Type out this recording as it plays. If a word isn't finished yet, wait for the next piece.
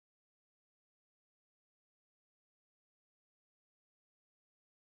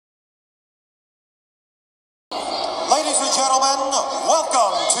gentlemen,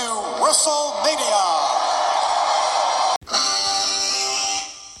 welcome to WrestleMania.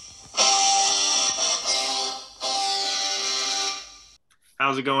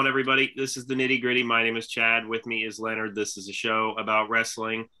 How's it going, everybody? This is the Nitty Gritty. My name is Chad. With me is Leonard. This is a show about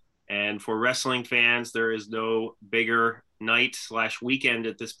wrestling. And for wrestling fans, there is no bigger night/weekend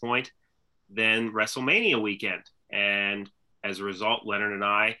at this point than WrestleMania weekend. And as a result, Leonard and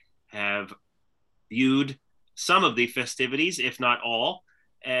I have viewed some of the festivities, if not all.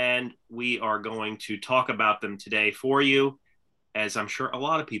 And we are going to talk about them today for you, as I'm sure a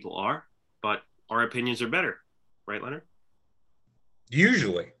lot of people are. But our opinions are better. Right, Leonard?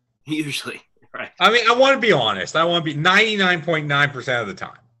 Usually, right. I mean, I want to be honest. I want to be 99.9% of the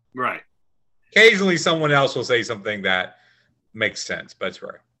time. Right. Occasionally, someone else will say something that makes sense, but it's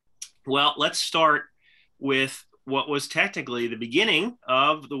right. Well, let's start with what was technically the beginning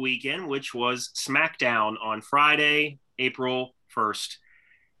of the weekend, which was SmackDown on Friday, April 1st.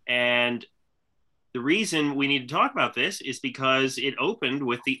 And the reason we need to talk about this is because it opened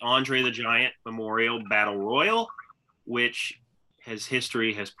with the Andre the Giant Memorial Battle Royal, which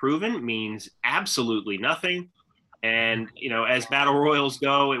history has proven means absolutely nothing. And, as battle royals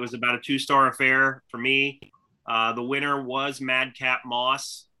go, it was about a 2-star affair for me. The winner was Madcap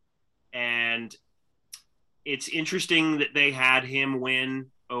Moss. And it's interesting that they had him win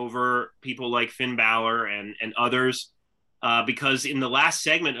over people like Finn Balor and others, because in the last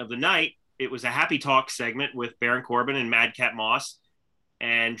segment of the night, it was a happy talk segment with Baron Corbin and Madcap Moss.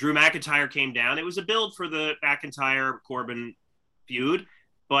 And Drew McIntyre came down. It was a build for the McIntyre-Corbin feud,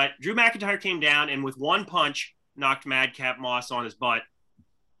 but Drew McIntyre came down and with one punch knocked Madcap Moss on his butt,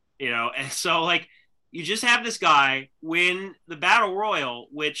 and so you just have this guy win the Battle Royal,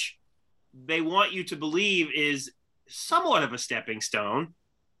 which they want you to believe is somewhat of a stepping stone,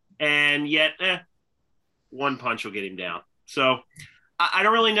 and yet one punch will get him down. So I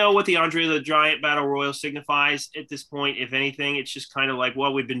don't really know what the Andre the Giant Battle Royal signifies at this point. If anything, it's just kind of like,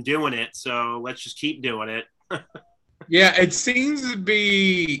 well, we've been doing it, so let's just keep doing it. Yeah, it seems to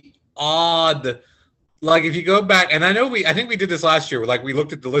be odd. Like if you go back, and I think we did this last year. We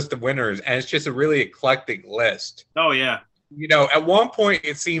looked at the list of winners, and it's just a really eclectic list. Oh yeah. At one point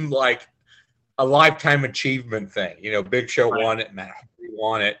it seemed like a lifetime achievement thing. Big Show won it, Matt Hardy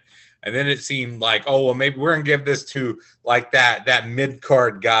won it, and then it seemed like, oh well, maybe we're gonna give this to that mid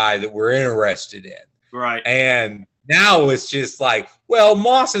card guy that we're interested in. Right. And now it's just like, well,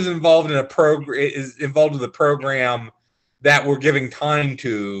 Moss is involved in the program that we're giving time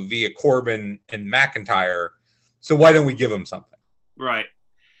to via Corbin and McIntyre. So why don't we give him something? Right.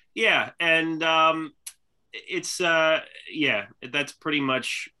 Yeah. And it's that's pretty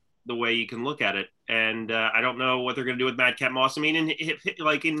much the way you can look at it. And I don't know what they're going to do with Madcap Moss. I mean, if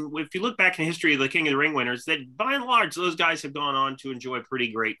you look back in history of the King of the Ring winners, that by and large, those guys have gone on to enjoy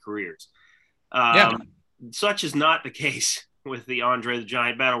pretty great careers. Such is not the case with the Andre the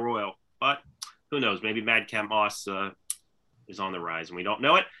Giant Battle Royal, but who knows? Maybe Madcap Moss is on the rise and we don't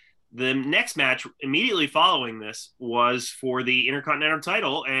know it. The next match immediately following this was for the Intercontinental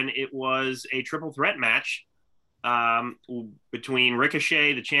title, and it was a triple threat match between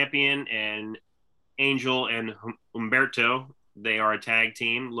Ricochet, the champion, and Angel and Humberto. They are a tag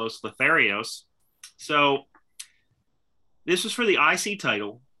team, Los Lotharios. So this was for the IC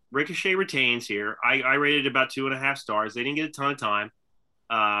title. Ricochet retains here. I rated about 2.5 stars. They didn't get a ton of time.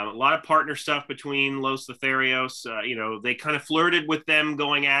 A lot of partner stuff between Los Lotharios. They kind of flirted with them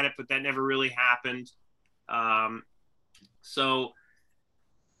going at it, but that never really happened. So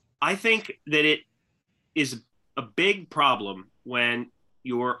I think that it is a big problem when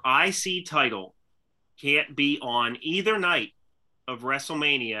your IC title can't be on either night of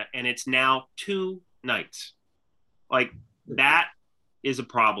WrestleMania, and it's now 2 nights. That is a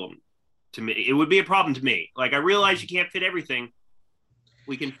problem to me. It would be a problem to me. I realize you can't fit everything.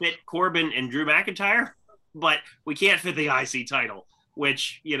 We can fit Corbin and Drew McIntyre, but we can't fit the IC title,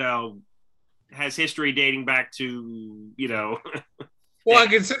 which, has history dating back to, Well,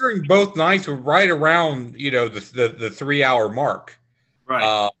 considering both nights were right around, the 3-hour mark.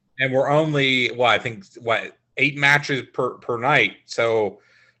 Right. And we're only, 8 matches per night. So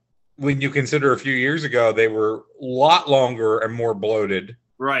when you consider a few years ago, they were a lot longer and more bloated.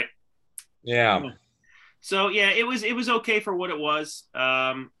 Right. Yeah. So yeah, it was okay for what it was.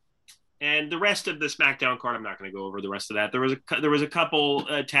 And the rest of the SmackDown card, I'm not going to go over the rest of that. There was a couple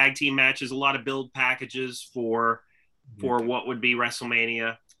tag team matches, a lot of build packages for what would be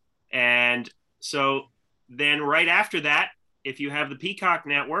WrestleMania. And so then right after that, if you have the Peacock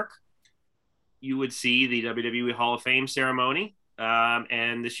Network, you would see the WWE Hall of Fame ceremony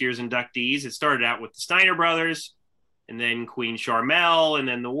and this year's inductees. It started out with the Steiner brothers, and then Queen Sharmell, and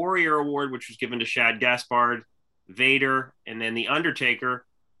then the Warrior Award, which was given to Shad Gaspard, Vader, and then the Undertaker.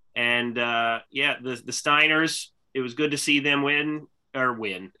 And the Steiners, it was good to see them win.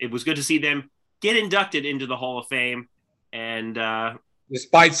 It was good to see them get inducted into the Hall of Fame. And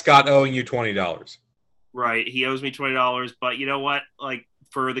despite Scott owing you $20. Right. He owes me $20, but you know what? Like,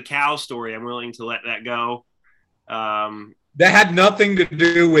 for the cow story, I'm willing to let that go. That had nothing to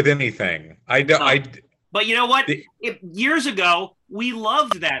do with anything. But you know what? Years ago, we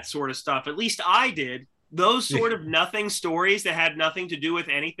loved that sort of stuff. At least I did. Those sort of nothing stories that had nothing to do with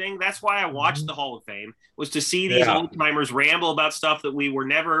anything. That's why I watched the Hall of Fame, was to see these old timers ramble about stuff that we were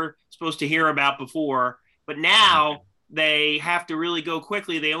never supposed to hear about before. But now they have to really go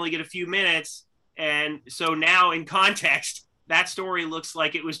quickly. They only get a few minutes. And so now, in context, that story looks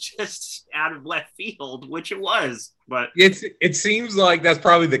like it was just out of left field, which it was. But it seems like that's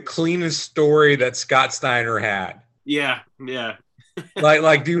probably the cleanest story that Scott Steiner had. Yeah.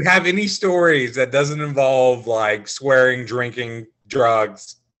 like, do you have any stories that doesn't involve like swearing, drinking,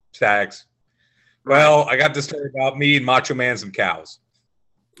 drugs, sex? Well, I got this story about me and Macho Man some cows.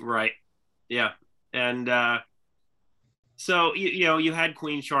 Right. Yeah. And so you had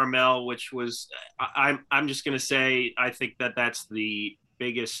Queen Sharmell, which was I'm just going to say I think that's the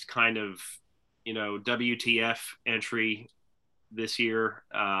biggest kind of WTF entry this year.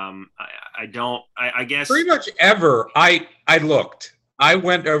 I guess pretty much ever. I looked. I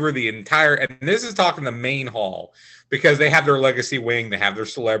went over the entire, and this is talking the main hall, because they have their legacy wing, they have their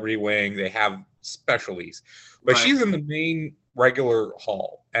celebrity wing, they have specialties, but she's in the main regular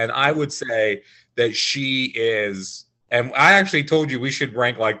hall, and I would say that she is. And I actually told you we should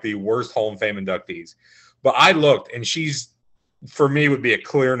rank like the worst Hall of Fame inductees, but I looked, and she's, for me, would be a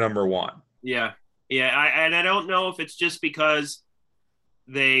clear number one. Yeah. I don't know if it's just because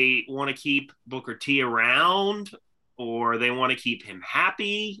they want to keep Booker T around, or they want to keep him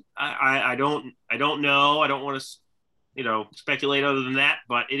happy. I don't know. I don't want to, speculate other than that,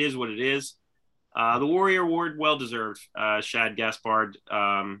 but it is what it is. The Warrior Award, well deserved. Shad Gaspard.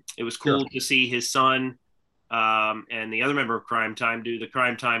 It was cool to see his son and the other member of Crime Time do the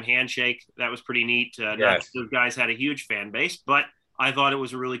Crime Time handshake. That was pretty neat. Those guys had a huge fan base, but I thought it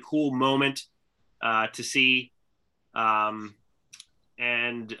was a really cool moment to see. And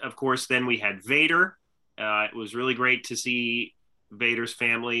of course, then we had Vader. It was really great to see Vader's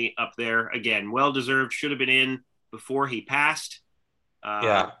family up there again. Well deserved. Should have been in before he passed.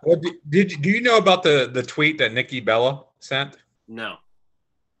 Well, do you know about the tweet that Nikki Bella sent? No.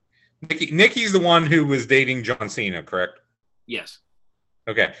 Nikki's the one who was dating John Cena, correct? Yes.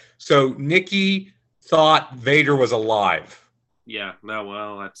 Okay. So Nikki thought Vader was alive. Yeah. No.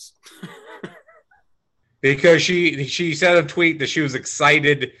 Well, that's because she said a tweet that she was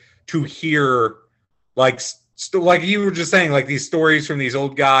excited to hear, like you were just saying, like these stories from these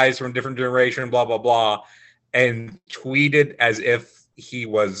old guys from different generation, blah blah blah, and tweeted as if he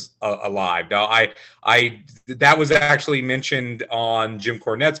was alive. Now, I that was actually mentioned on Jim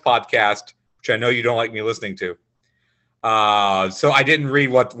Cornette's podcast, which I know you don't like me listening to. So I didn't read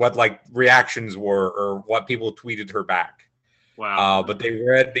what like reactions were or what people tweeted her back. Wow. But they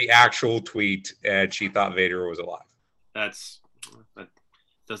read the actual tweet, and she thought Vader was alive. That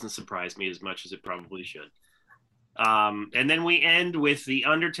doesn't surprise me as much as it probably should. And then we end with the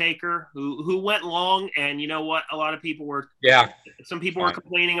Undertaker, who went long, and you know what? A lot of people were some people were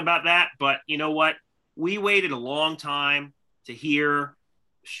complaining about that, but you know what? We waited a long time to hear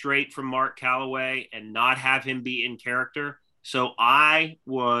straight from Mark Calloway and not have him be in character. So I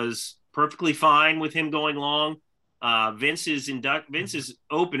was perfectly fine with him going long. Vince's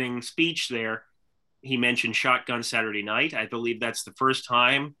opening speech there, he mentioned Shotgun Saturday Night. I believe that's the first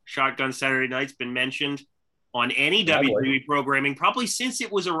time Shotgun Saturday Night's been mentioned on any WWE programming, probably since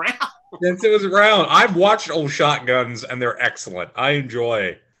it was around. I've watched old Shotguns, and they're excellent. I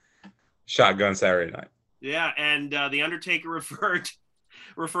enjoy Shotgun Saturday Night. Yeah, and the Undertaker referred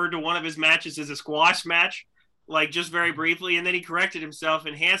to one of his matches as a squash match, like just very briefly, and then he corrected himself,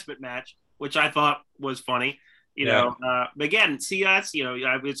 enhancement match, which I thought was funny. Again, see us,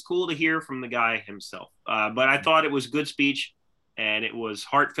 it's cool to hear from the guy himself. But I thought it was a good speech, and it was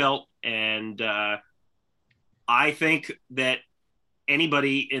heartfelt, and I think that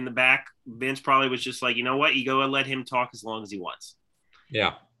anybody in the back, Vince probably was just like, you know what, you go and let him talk as long as he wants.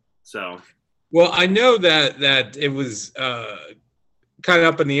 Yeah. So. Well, I know that it was kind of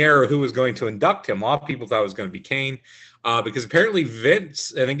up in the air who was going to induct him. A lot of people thought it was going to be Kane, because apparently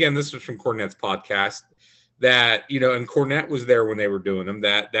Vince, and again, this was from Cornette's podcast, that, and Cornette was there when they were doing them,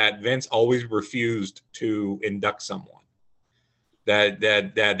 that Vince always refused to induct someone.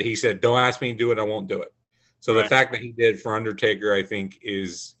 That he said, don't ask me to do it, I won't do it. So the Right. fact that he did for Undertaker, I think,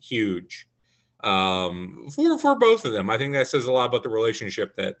 is huge for both of them. I think that says a lot about the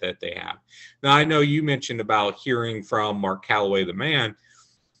relationship that they have. Now, I know you mentioned about hearing from Mark Calloway, the man.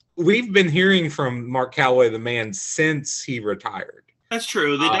 We've been hearing from Mark Calloway, the man, since he retired. That's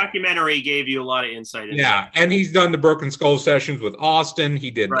true. The documentary gave you a lot of insight into that. And he's done the Broken Skull sessions with Austin. He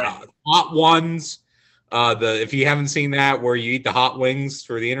did Hot Ones. If you haven't seen that, where you eat the hot wings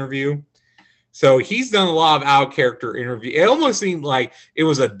for the interview. So he's done a lot of out character interview. It almost seemed like it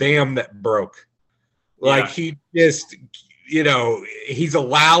was a dam that broke. Like he just, he's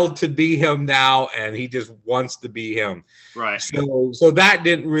allowed to be him now, and he just wants to be him. Right. So that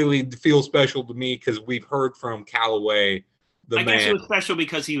didn't really feel special to me because we've heard from Calloway, the man. I guess it was special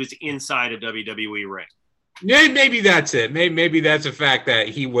because he was inside a WWE ring. Yeah, maybe that's it. Maybe that's a fact that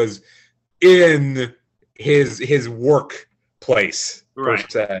he was in his workplace, per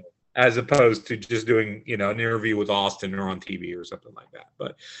se, as opposed to just doing, an interview with Austin or on TV or something like that.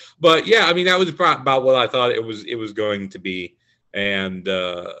 But yeah, I mean, that was about what I thought it was going to be. And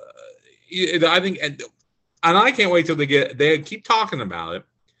I think, and I can't wait till they keep talking about it.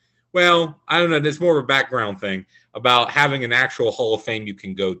 Well, I don't know. It's more of a background thing about having an actual Hall of Fame you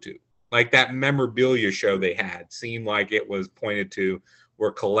can go to. Like that memorabilia show they had seemed like it was pointed to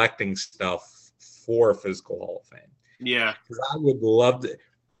we're collecting stuff for a physical Hall of Fame. Yeah. Because I would love to. As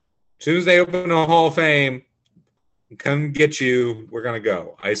soon as they open a Hall of Fame, come get you. We're gonna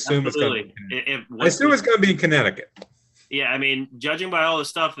go. I assume it's gonna be in Connecticut. Yeah, I mean, judging by all the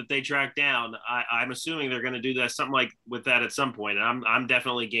stuff that they tracked down, I'm assuming they're gonna do that something like with that at some point. And I'm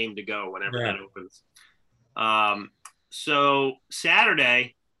definitely game to go whenever that opens. So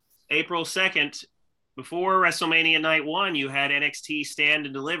Saturday, April 2nd, before WrestleMania Night 1, you had NXT Stand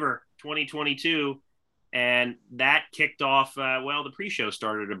and Deliver 2022. And that kicked off, the pre-show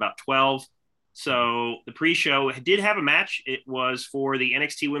started at about 12. So the pre-show did have a match. It was for the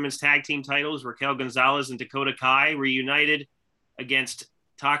NXT Women's Tag Team titles. Raquel Gonzalez and Dakota Kai reunited against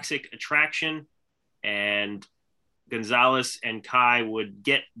Toxic Attraction. And Gonzalez and Kai would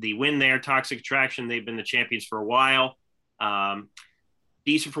get the win there. Toxic Attraction, they've been the champions for a while.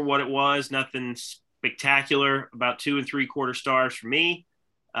 Decent for what it was. Nothing spectacular. About 2 3/4 stars for me.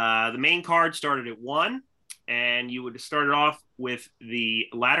 The main card started at 1, and you would start it off with the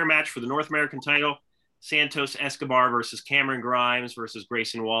ladder match for the North American title, Santos Escobar versus Cameron Grimes versus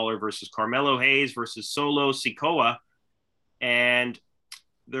Grayson Waller versus Carmelo Hayes versus Solo Sikoa. And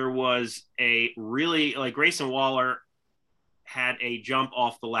there was a really, Grayson Waller had a jump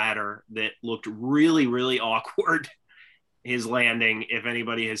off the ladder that looked really, really awkward, his landing, if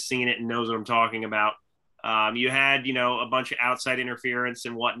anybody has seen it and knows what I'm talking about. You had, a bunch of outside interference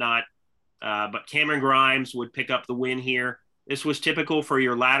and whatnot, but Cameron Grimes would pick up the win here. This was typical for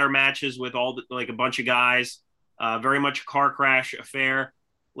your ladder matches with a bunch of guys. Very much a car crash affair.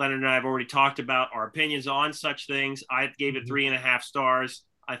 Leonard and I have already talked about our opinions on such things. I gave it 3.5 stars.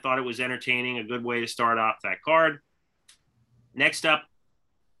 I thought it was entertaining, a good way to start off that card. Next up,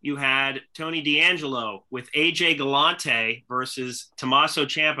 you had Tony D'Angelo with AJ Galante versus Tommaso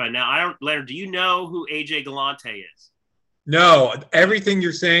Ciampa. Now, Leonard, do you know who AJ Galante is? No, everything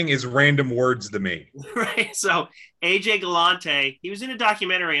you're saying is random words to me. Right. So AJ Galante, he was in a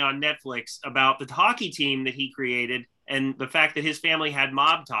documentary on Netflix about the hockey team that he created and the fact that his family had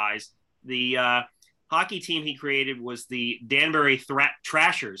mob ties. The hockey team he created was the Danbury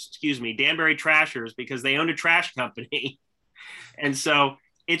Trashers, because they owned a trash company. And so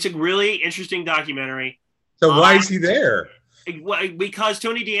it's a really interesting documentary. So why is he there? Because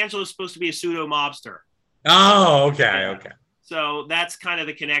Tony D'Angelo is supposed to be a pseudo mobster. Oh, okay. So that's kind of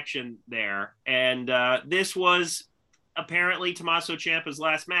the connection there. And this was apparently Tommaso Ciampa's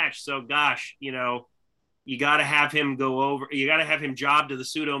last match. So, gosh, you got to have him go over. You got to have him job to the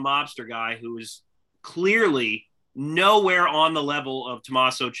pseudo mobster guy who is clearly nowhere on the level of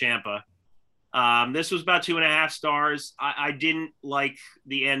Tommaso Ciampa. This was about 2.5 stars. I didn't like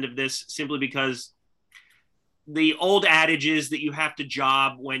the end of this simply because the old adage is that you have to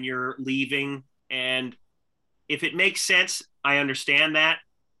job when you're leaving. And if it makes sense, I understand that.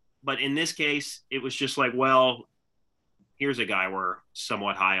 But in this case, it was just like, well, here's a guy we're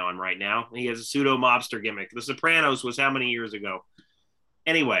somewhat high on right now. He has a pseudo mobster gimmick. The Sopranos was how many years ago?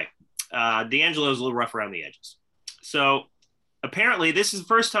 Anyway, D'Angelo's a little rough around the edges. So apparently this is the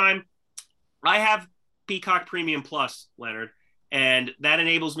first time I have Peacock Premium Plus, Leonard, and that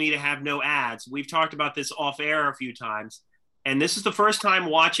enables me to have no ads. We've talked about this off air a few times, and this is the first time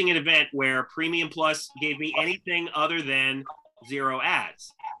watching an event where Premium Plus gave me anything other than 0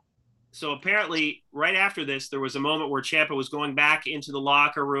 ads. So apparently right after this, there was a moment where Ciampa was going back into the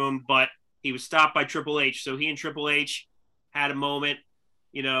locker room, but he was stopped by Triple H. So he and Triple H had a moment,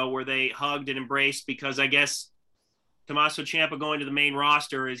 where they hugged and embraced, because I guess Tommaso Ciampa going to the main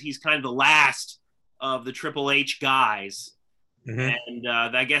roster is he's kind of the last of the Triple H guys. Mm-hmm. And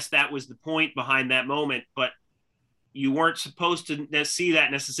I guess that was the point behind that moment. But you weren't supposed to see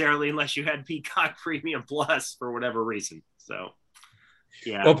that necessarily unless you had Peacock Premium Plus for whatever reason. So,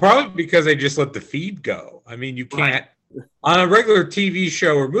 yeah. Well, probably because they just let the feed go. I mean, you can't on a regular TV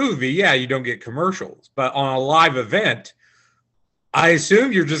show or movie. Yeah, you don't get commercials, but on a live event, I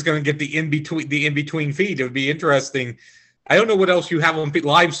assume you're just going to get the in between feed. It would be interesting. I don't know what else you have on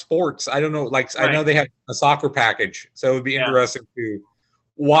live sports. I don't know. Like I know they have a soccer package, so it would be interesting to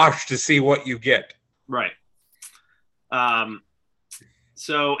watch to see what you get. Right.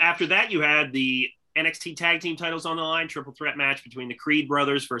 So after that, you had the NXT Tag Team titles on the line, triple threat match between the Creed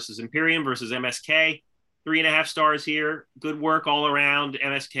brothers versus Imperium versus MSK. 3.5 stars here. Good work all around.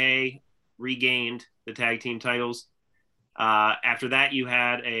 MSK regained the tag team titles. After that, you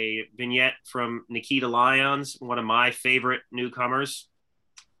had a vignette from Nikita Lyons, one of my favorite newcomers.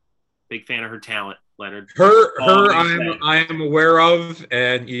 Big fan of her talent, Leonard. I am aware of,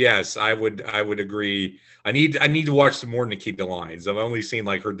 and yes, I would agree. I need to watch some more Nikita Lyons. I've only seen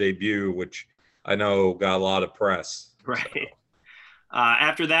like her debut, which I know got a lot of press. Right. So.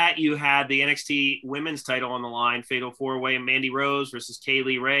 After that, you had the NXT Women's title on the line, Fatal 4-Way, Mandy Rose versus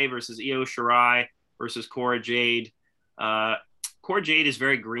Kaylee Ray versus Io Shirai versus Cora Jade. Cora Jade is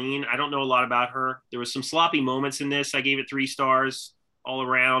very green. I don't know a lot about her. There was some sloppy moments in this. I gave it 3 stars all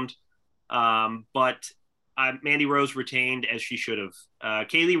around. But Mandy Rose retained as she should have.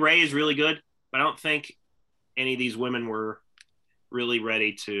 Kaylee Ray is really good, but I don't think any of these women were really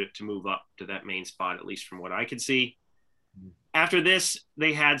ready to move up to that main spot, at least from what I could see. After this,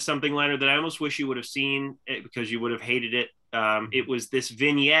 they had something, Leonard, that I almost wish you would have seen it because you would have hated it. It was this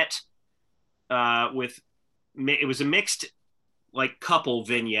vignette it was a mixed like couple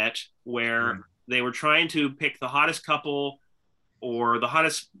vignette where they were trying to pick the hottest couple or the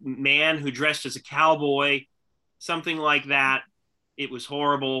hottest man who dressed as a cowboy, something like that. It was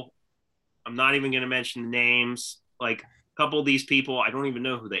horrible. I'm not even going to mention the names. Like a couple of these people, I don't even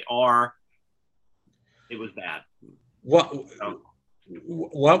know who they are. It was bad. What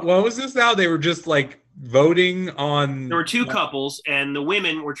was this now? They were just like voting on. There were 2 couples, and the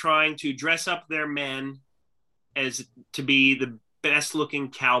women were trying to dress up their men as to be the best looking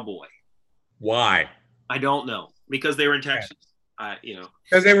cowboy. Why? I don't know, because they were in Texas.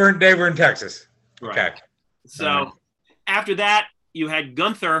 Because they were in Texas. Right. Okay. So after that, you had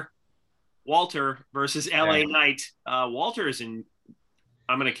Gunther Walter versus LA Knight. Walter is in.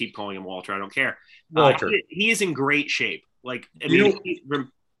 I'm going to keep calling him Walter. I don't care. Walter. He is in great shape. Like, I mean,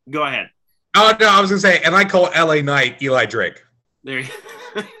 go ahead. Oh no, I was going to say, and I call LA Knight Eli Drake. There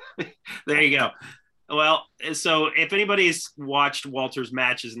you go. Well, so if anybody's watched Walter's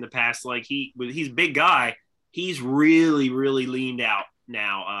matches in the past, like he's a big guy. He's really, really leaned out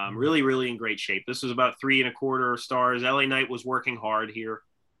now. Really, really in great shape. This was about 3.25 stars. LA Knight was working hard here,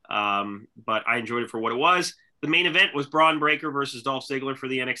 but I enjoyed it for what it was. The main event was Braun Breaker versus Dolph Ziggler for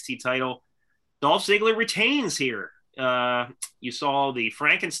the NXT title. Dolph Ziggler retains here. You saw the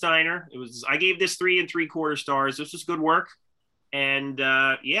Frankensteiner. I gave this 3.75 stars. This was good work. And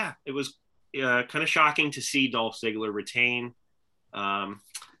it was kind of shocking to see Dolph Ziggler retain.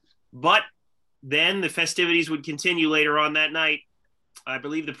 But then the festivities would continue later on that night. I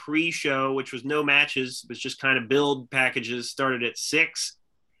believe the pre-show, which was no matches, was just kind of build packages, started at 6.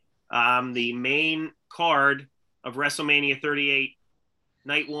 The main card of WrestleMania 38,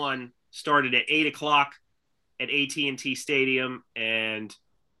 night 1, started at 8 o'clock at AT&T Stadium, and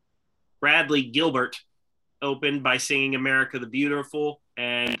Bradley Gilbert opened by singing "America the Beautiful,"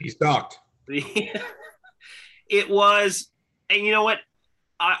 and he's talked. It was, and you know what?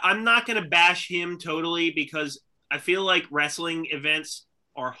 I'm not going to bash him totally because I feel like wrestling events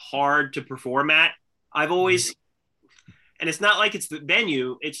are hard to perform at. I've always, and it's not like it's the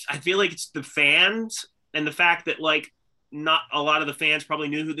venue. I feel like it's the fans and the fact that like not a lot of the fans probably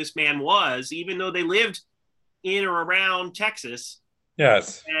knew who this man was, even though they lived in or around Texas.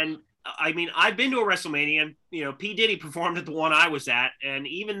 Yes. And I mean, I've been to a WrestleMania, and, P. Diddy performed at the one I was at. And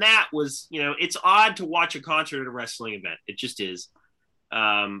even that was, it's odd to watch a concert at a wrestling event. It just is.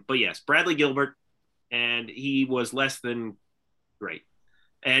 But yes, Bradley Gilbert, and he was less than great.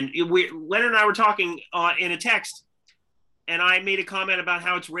 And Leonard and I were talking in a text, and I made a comment about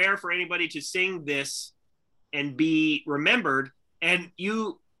how it's rare for anybody to sing this and be remembered. And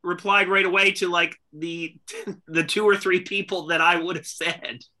you replied right away to like the 2 or 3 people that I would have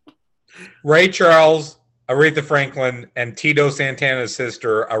said. Ray Charles, Aretha Franklin, and Tito Santana's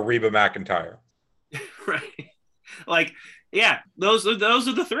sister, Reba McEntire. Right. Like, yeah, those are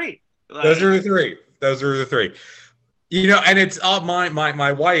the three. Those are the three. Those are the three. And it's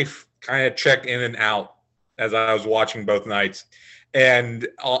my wife kind of checked in and out as I was watching both nights. And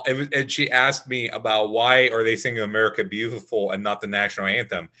she asked me about why are they singing America Beautiful and not the national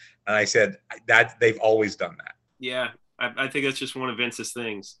anthem. And I said that they've always done that. Yeah, I think that's just one of Vince's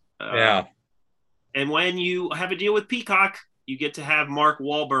things. Yeah. And when you have a deal with Peacock, you get to have Mark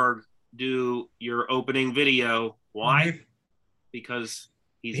Wahlberg do your opening video. Why? Mm-hmm. Because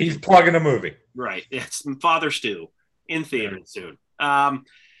he's plugging a movie. Right. It's Father Stew in theaters soon. And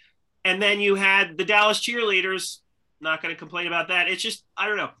then you had the Dallas Cheerleaders. Not going to complain about that. It's just, I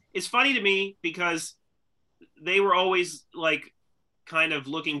don't know. It's funny to me because they were always like kind of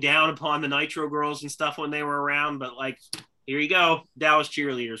looking down upon the Nitro Girls and stuff when they were around. But like, here you go, Dallas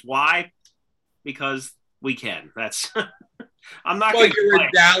Cheerleaders. Why? Because we can. That's I'm not going to you're in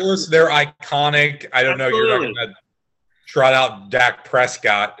Dallas. They're iconic. I don't know. You're not going to trot out Dak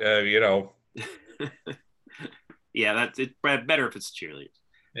Prescott, Yeah, that's it. Better if it's cheerleaders.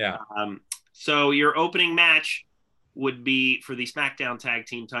 Yeah. So your opening match would be for the SmackDown Tag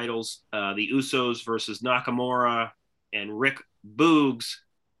Team titles, the Usos versus Nakamura and Rick Boogs.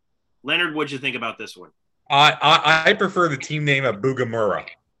 Leonard, what'd you think about this one? I prefer the team name of Boogamura.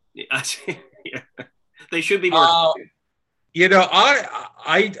 Yeah. They should be more.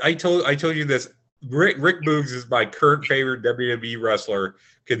 I told you this. Rick Boogs is my current favorite WWE wrestler,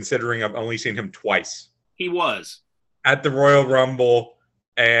 considering I've only seen him twice. He was at the Royal Rumble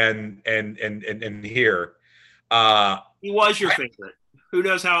and here. He was your favorite. Who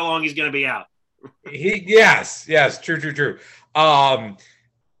knows how long he's going to be out? Yes, true. I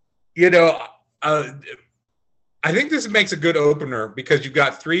think this makes a good opener because you've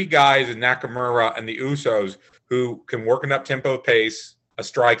got three guys in Nakamura and the Usos who can work an up-tempo pace, a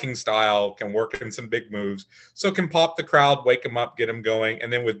striking style, can work in some big moves, so can pop the crowd, wake them up, get them going.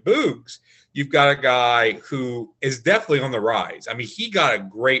 And then with Boogs, you've got a guy who is definitely on the rise. I mean, he got a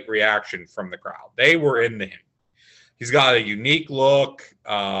great reaction from the crowd. They were into him. He's got a unique look,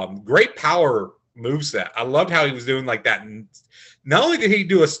 great power moveset. I loved how he was doing like that. And not only did he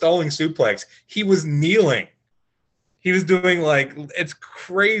do a stalling suplex, he was kneeling. He was doing it's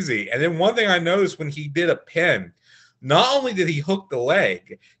crazy. And then one thing I noticed when he did a pin, not only did he hook the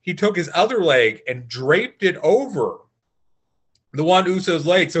leg, he took his other leg and draped it over the one Uso's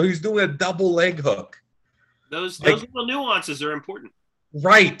leg. So he's doing a double leg hook. Those little nuances are important.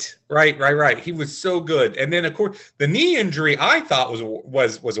 Right. He was so good. And then, of course, the knee injury I thought was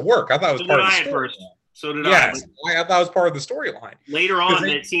a work. I thought it was part of the story. So did yes, I thought it was part of the storyline. Later on,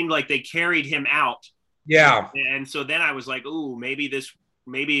 it seemed like they carried him out. Yeah. And so then I was like, ooh, maybe this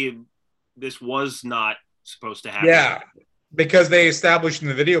was not supposed to happen. Yeah. Because they established in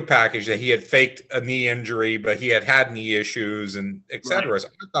the video package that he had faked a knee injury, but he had knee issues and et cetera. Right. So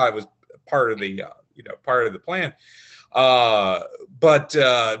I thought it was part of the plan. But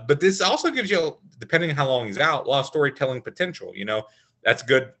this also gives you, depending on how long he's out, a lot of storytelling potential. That's a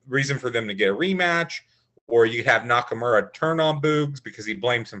good reason for them to get a rematch. Or you could have Nakamura turn on Boogs because he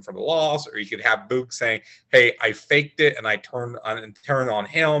blames him for the loss. Or you could have Boogs saying, "Hey, I faked it and I turned on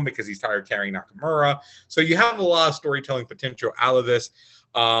him because he's tired of carrying Nakamura." So you have a lot of storytelling potential out of this.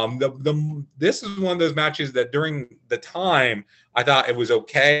 This is one of those matches that during the time I thought it was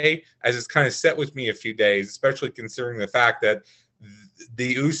okay, as it's kind of set with me a few days, especially considering the fact that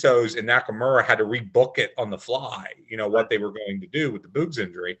the Usos and Nakamura had to rebook it on the fly, what they were going to do with the Boogs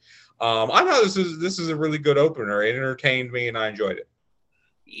injury. I thought this is a really good opener. It entertained me and I enjoyed it.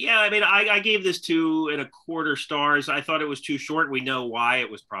 Yeah, I mean, I gave this 2.25 stars. I thought it was too short. We know why it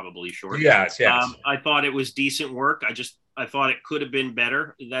was probably short. Yes. I thought it was decent work. I thought it could have been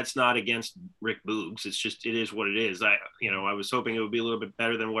better. That's not against Rick Boogs. It's just, it is what it is. I was hoping it would be a little bit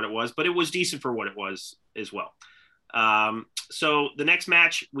better than what it was, but it was decent for what it was as well. So the next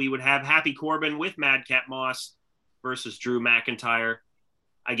match, we would have Happy Corbin with Madcap Moss versus Drew McIntyre.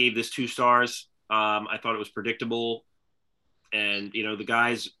 I gave this 2 stars. I thought it was predictable. And,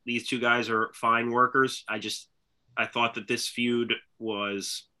 these two guys are fine workers. I thought that this feud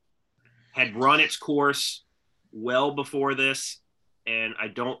had run its course well before this. And I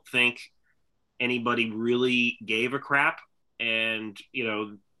don't think anybody really gave a crap. And,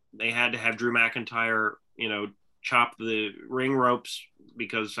 they had to have Drew McIntyre, chop the ring ropes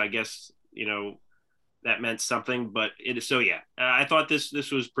because I guess, that meant something, but I thought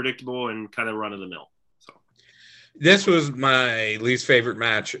this was predictable and kind of run of the mill. So this was my least favorite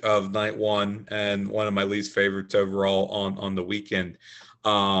match of night one and one of my least favorites overall on the weekend.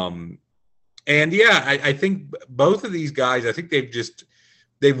 And yeah, I think both of these guys, I think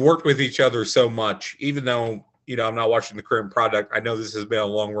they've worked with each other so much, even though, I'm not watching the current product. I know this has been a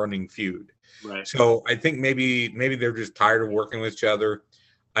long running feud. Right. So I think maybe they're just tired of working with each other.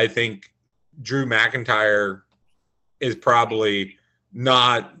 I think Drew McIntyre is probably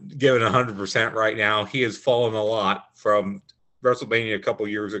not given 100% right now. He has fallen a lot from WrestleMania a couple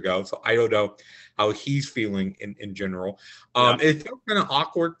years ago. So I don't know how he's feeling in general. It felt kind of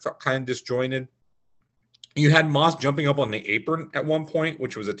awkward, felt kind of disjointed. You had Moss jumping up on the apron at one point,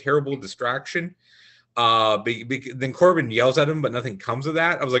 which was a terrible distraction. Then Corbin yells at him, but nothing comes of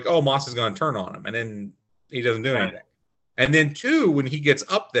that. I was like, oh, Moss is going to turn on him. And then he doesn't do anything. And then, two, when he gets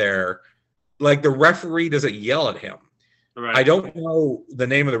up there, like the referee doesn't yell at him. Right. I don't know the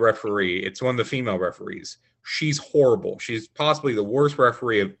name of the referee. It's one of the female referees. She's horrible. She's possibly the worst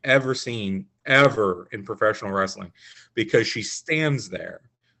referee I've ever seen ever in professional wrestling because she stands there.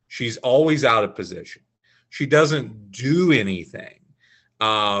 She's always out of position. She doesn't do anything.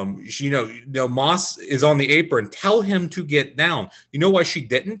 Moss is on the apron. Tell him to get down. You know why she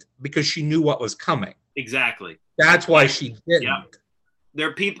didn't? Because she knew what was coming. Exactly. That's why she didn't. Yeah. There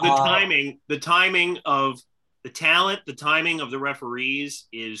are people. The timing of the talent, the timing of the referees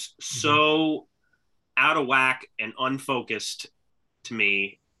is so out of whack and unfocused to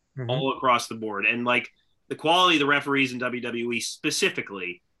me all across the board. And like the quality of the referees in WWE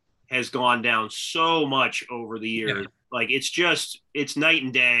specifically has gone down so much over the years. Yeah. Like it's night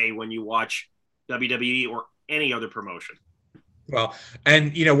and day when you watch WWE or any other promotion. Well,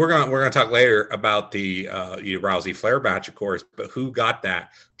 and we're gonna talk later about the Rousey Flair match, of course. But who got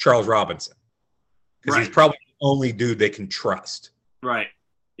that? Charles Robinson, because he's probably the only dude they can trust. Right.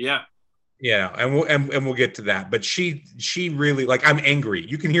 Yeah. Yeah, and we'll get to that. But she really, like, I'm angry.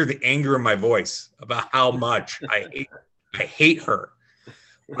 You can hear the anger in my voice about how much I hate her.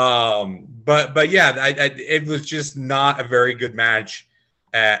 But yeah, it was just not a very good match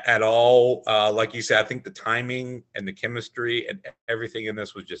at all. Like you said, I think the timing and the chemistry and everything in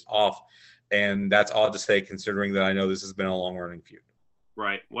this was just off. And that's odd to say, considering that I know this has been a long running feud.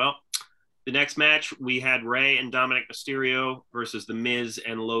 Right. Well, the next match, we had Rey and Dominic Mysterio versus The Miz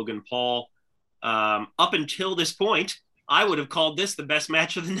and Logan Paul. Up until this point, I would have called this the best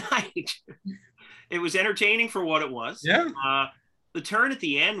match of the night. It was entertaining for what it was. Yeah. The turn at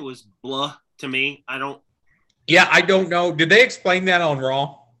the end was blah to me. I don't know. Did they explain that on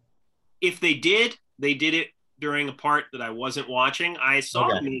Raw? If they did it during a part that I wasn't watching. I saw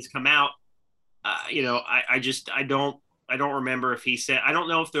The Miz come out. I don't remember if he said. I don't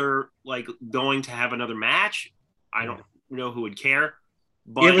know if they're like going to have another match. I don't know who would care.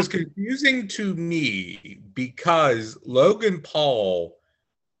 But it was confusing to me because Logan Paul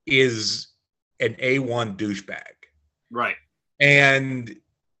is an A1 douchebag. Right. And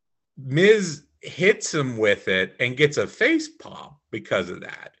Miz hits him with it and gets a face pop because of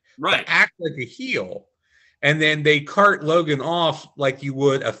that. Right. To act like a heel. And then they cart Logan off like you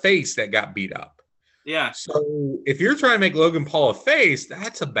would a face that got beat up. Yeah. So if you're trying to make Logan Paul a face,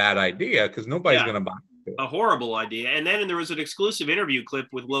 that's a bad idea because nobody's going to buy it. A horrible idea. And then there was an exclusive interview clip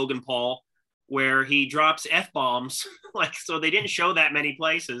with Logan Paul where he drops F-bombs. So they didn't show that many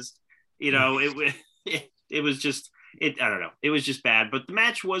places. It was just, I don't know. It was just bad. But the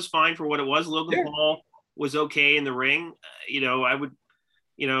match was fine for what it was. Logan Paul was okay in the ring. I would,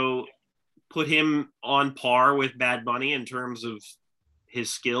 put him on par with Bad Bunny in terms of his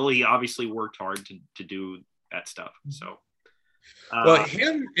skill. He obviously worked hard to do that stuff. So, well,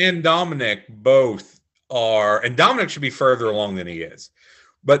 him and Dominic both are, and Dominic should be further along than he is,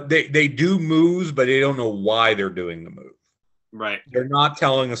 but they do moves, but they don't know why they're doing the move. Right. They're not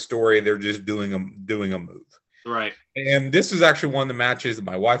telling a story. They're just doing a move. Right. And this is actually one of the matches that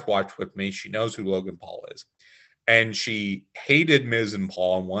my wife watched with me. She knows who Logan Paul is. And she hated Miz and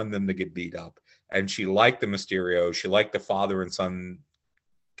Paul and wanted them to get beat up. And she liked the Mysterio. She liked the father and son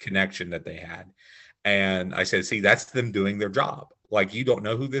connection that they had. And I said, see, that's them doing their job. Like, you don't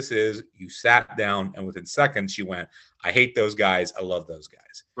know who this is. You sat down, and within seconds, she went, I hate those guys. I love those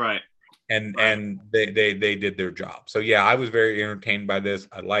guys. Right. And they did their job. So, yeah, I was very entertained by this.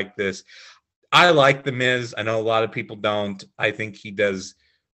 I like this. I like The Miz. I know a lot of people don't. I think he does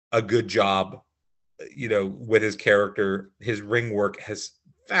a good job, with his character. His ring work has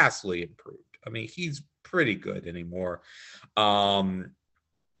vastly improved. I mean, he's pretty good anymore. This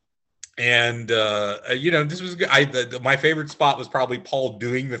was good. My favorite spot was probably Paul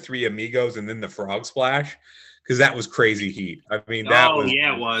doing the Three Amigos and then the frog splash, because that was crazy heat. I mean,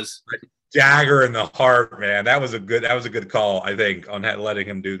 it was dagger in the heart, man. That was a good call, I think, on letting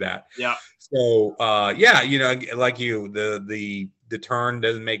him do that. Yeah. So, like you, the the turn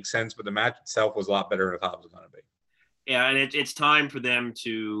doesn't make sense, but the match itself was a lot better than I thought it was going to be. Yeah, and it's time for them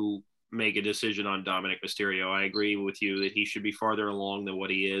to make a decision on Dominic Mysterio. I agree with you that he should be farther along than what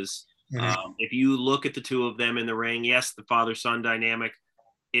he is. If you look at the two of them in the ring, yes, the father-son dynamic,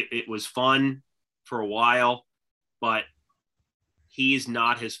 it was fun for a while, but he's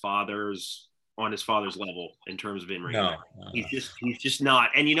not his father's level in terms of in-ring. No. He's just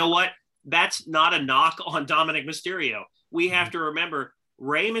not. And you know what? That's not a knock on Dominic Mysterio. We have to remember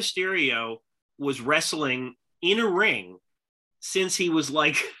Rey Mysterio was wrestling in a ring since he was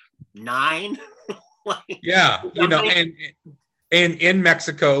like 9. Yeah, and in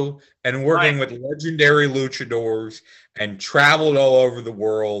Mexico and working with legendary luchadors and traveled all over the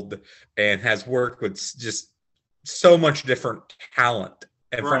world and has worked with just so much different talent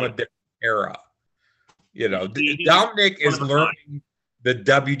and from a different era. Dominic is learning the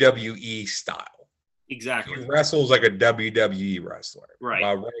WWE style. Exactly. He wrestles like a WWE wrestler. Right.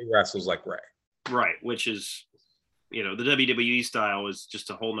 While Ray wrestles like Ray. Right. Which is, the WWE style is just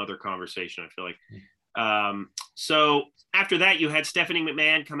a whole nother conversation, I feel like. So after that, you had Stephanie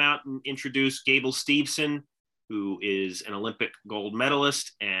McMahon come out and introduce Gable Steveson, who is an Olympic gold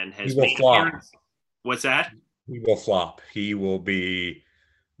medalist and has made appearance. What's that? He will flop. He will be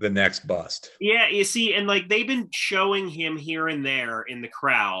the next bust. Yeah, you see, and like they've been showing him here and there in the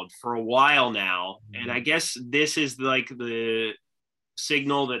crowd for a while now, and I guess this is like the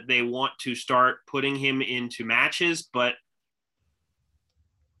signal that they want to start putting him into matches. But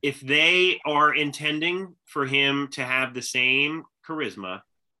if they are intending for him to have the same charisma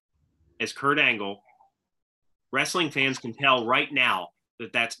as Kurt Angle, wrestling fans can tell right now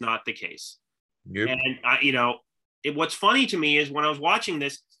that that's not the case. Yep. And what's funny to me is when I was watching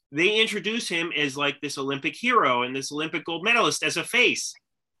this, they introduce him as like this Olympic hero and this Olympic gold medalist as a face.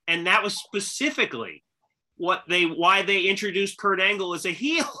 And that was specifically why they introduced Kurt Angle as a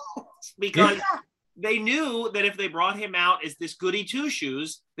heel because they knew that if they brought him out as this goody two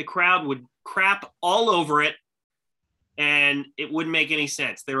shoes, the crowd would crap all over it and it wouldn't make any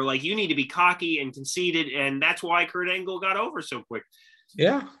sense. They were like, you need to be cocky and conceited. And that's why Kurt Angle got over so quick.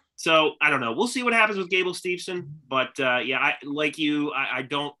 Yeah. So I don't know. We'll see what happens with Gable Steveson, but I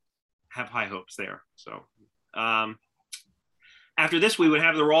don't have high hopes there. So after this, we would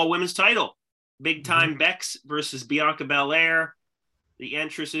have the Raw Women's Title, big time Bex versus Bianca Belair. The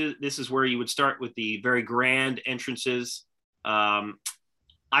entrances. This is where you would start with the very grand entrances. I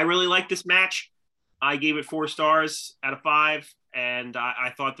really like this match. I gave it 4 stars out of 5, and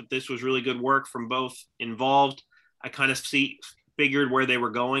I thought that this was really good work from both involved. I kind of figured where they were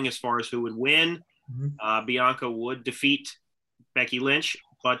going as far as who would win. Bianca would defeat Becky Lynch,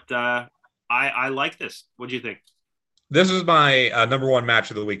 but I like this. What do you think? This is my number 1 match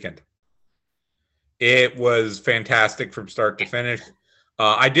of the weekend. It was fantastic from start to finish.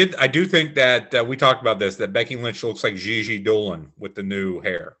 I do think that we talked about this, that Becky Lynch looks like Gigi Dolan with the new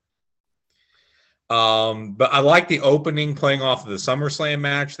hair. But I like the opening playing off of the SummerSlam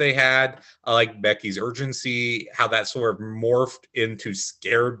match they had. I like Becky's urgency, how that sort of morphed into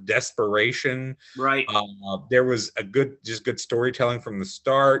scared desperation. Right. There was good storytelling from the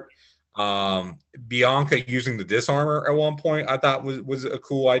start. Bianca using the disarmor at one point, I thought was a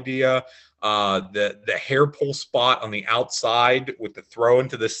cool idea. The hair pull spot on the outside with the throw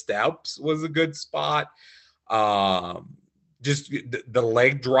into the steps was a good spot. Just the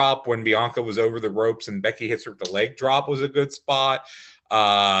leg drop when Bianca was over the ropes and Becky hits her with the leg drop was a good spot.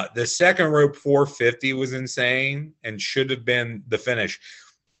 The second rope 450 was insane and should have been the finish.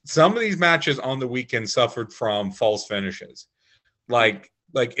 Some of these matches on the weekend suffered from false finishes.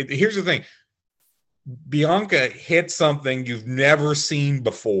 Here's the thing. Bianca hit something you've never seen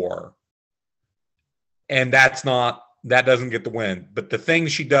before. And that doesn't get the win. But the thing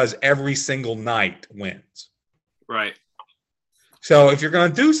she does every single night wins. Right. So if you're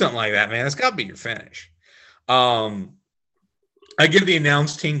going to do something like that, man, it's got to be your finish. I give the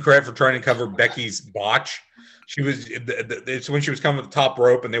announce team credit for trying to cover Becky's botch. It's when she was coming to the top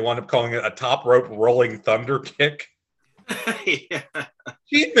rope and they wound up calling it a top rope rolling thunder kick. Yeah.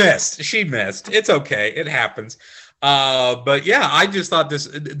 She missed. It's okay. It happens. But yeah, I just thought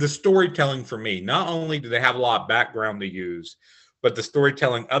the storytelling for me, not only do they have a lot of background to use, but the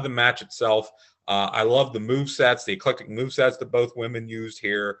storytelling of the match itself. I love the movesets, the eclectic movesets that both women used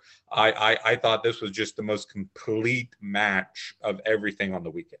here. I thought this was just the most complete match of everything on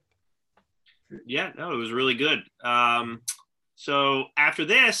the weekend. Yeah, no, it was really good. So after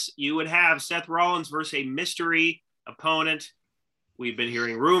this, you would have Seth Rollins versus a mystery opponent. We've been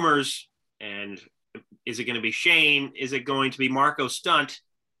hearing rumors, and is it going to be Shane? Is it going to be Marco Stunt?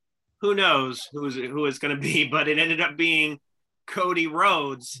 Who knows who it's going to be? But it ended up being Cody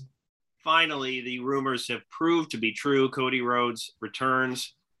Rhodes. Finally, the rumors have proved to be true. Cody Rhodes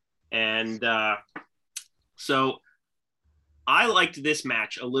returns. And so I liked this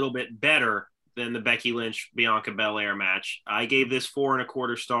match a little bit better than the Becky Lynch Bianca Belair match. I gave this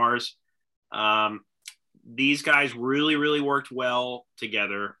 4.25 stars. These guys really, really worked well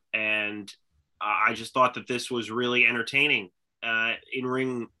together. And I just thought that this was really entertaining in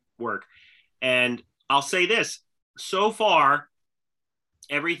ring work. And I'll say this, so far,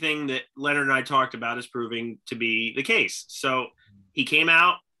 everything that Leonard and I talked about is proving to be the case. So he came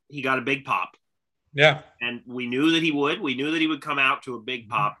out, he got a big pop. Yeah. And we knew that he would. We knew that he would come out to a big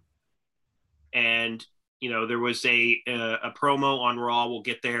pop. And, there was a promo on Raw. We'll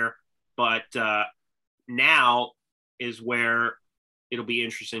get there. But now is where it'll be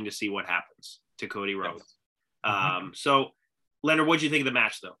interesting to see what happens to Cody Rhodes. So, Leonard, what did you think of the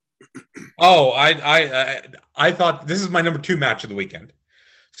match, though? Oh, I thought this is my number 2 match of the weekend.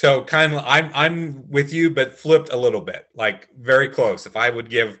 So kind of, I'm with you, but flipped a little bit, like very close. If I would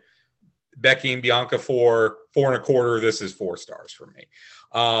give Becky and Bianca 4.25, this is 4 stars for me.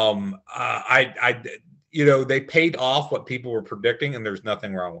 They paid off what people were predicting, and there's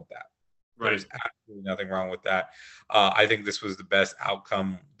nothing wrong with that. Right. There's absolutely nothing wrong with that. I think this was the best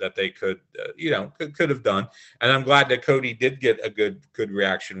outcome that they could have done, and I'm glad that Cody did get a good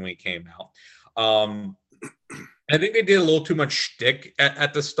reaction when he came out. I think they did a little too much shtick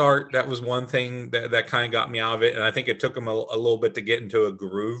at the start. That was one thing that kind of got me out of it, and I think it took them a little bit to get into a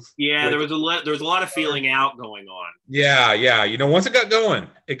groove. Yeah, there was a lot of feeling out going on. Yeah. Once it got going,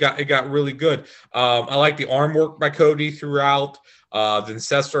 it got really good. I like the arm work by Cody throughout. Then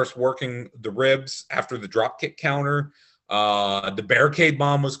Seth starts working the ribs after the dropkick counter. The barricade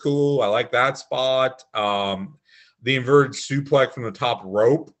bomb was cool. I like that spot. The inverted suplex from the top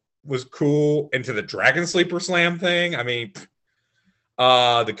rope was cool, into the Dragon Sleeper Slam thing. I mean,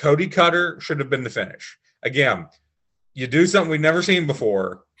 the Cody Cutter should have been the finish. Again, you do something we've never seen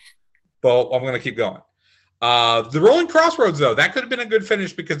before, but I'm going to keep going. The Rolling Crossroads, though, that could have been a good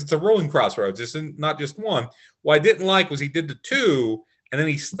finish because it's a Rolling Crossroads. It's not just one. What I didn't like was he did the 2, and then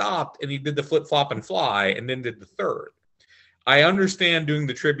he stopped, and he did the flip-flop and fly, and then did the 3rd. I understand doing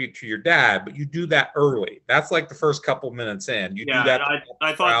the tribute to your dad, but you do that early. That's like the first couple minutes in. You do that.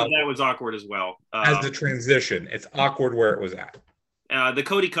 I thought that was awkward as well. As the transition, it's awkward where it was at. The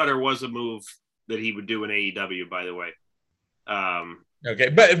Cody Cutter was a move that he would do in AEW, by the way. Okay,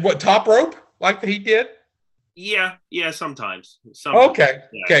 but what, top rope like that he did? Yeah, sometimes. Okay,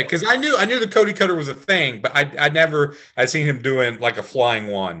 yeah. Okay, because I knew the Cody Cutter was a thing, but I never had seen him doing like a flying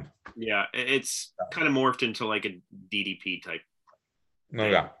one. Yeah, it's kind of morphed into like a DDP type.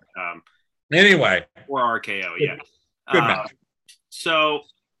 Okay. Anyway. Or RKO, yeah. Good match. So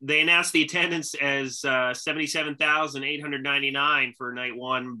they announced the attendance as 77,899 for night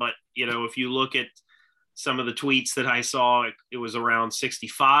 1. But, if you look at some of the tweets that I saw, it was around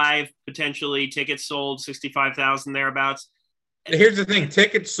 65 potentially. Tickets sold, 65,000 thereabouts. Here's the thing.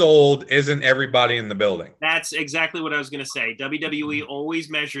 Tickets sold isn't everybody in the building. That's exactly what I was going to say. WWE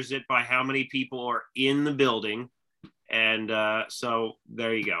always measures it by how many people are in the building. And so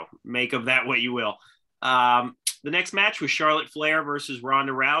there you go. Make of that what you will. The next match was Charlotte Flair versus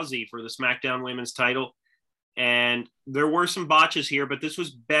Ronda Rousey for the SmackDown Women's title. And there were some botches here, but this was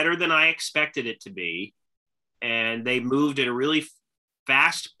better than I expected it to be. And they moved at a really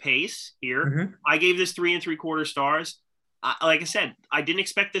fast pace here. Mm-hmm. I gave this 3.75 stars. Like I said, I didn't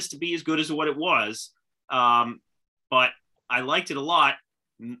expect this to be as good as what it was, but I liked it a lot.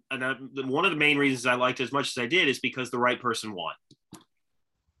 And one of the main reasons I liked it as much as I did is because the right person won.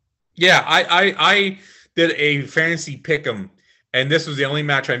 Yeah, I did a fantasy pick'em, and this was the only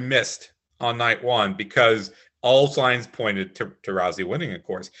match I missed on night 1 because all signs pointed to Rousey winning, of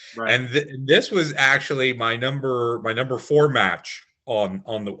course. Right. And this was actually my number 4 match on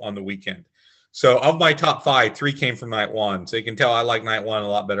the weekend. So of my top 5, 3 came from night 1. So you can tell I like night 1 a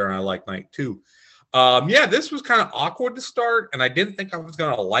lot better than I like night 2. This was kind of awkward to start, and I didn't think I was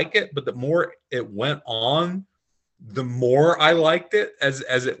going to like it. But the more it went on, the more I liked it as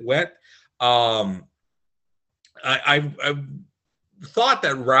it went. I thought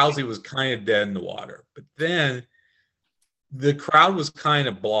that Rousey was kind of dead in the water, but then the crowd was kind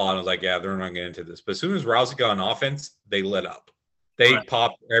of blah. And I was like, yeah, they're not getting into this. But as soon as Rousey got on offense, they lit up. They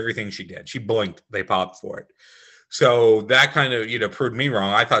popped everything she did. She blinked. They popped for it. So that kind of, proved me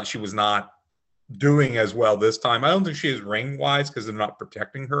wrong. I thought she was not doing as well this time. I don't think she is ring-wise because they're not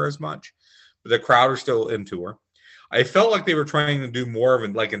protecting her as much. But the crowd are still into her. I felt like they were trying to do more of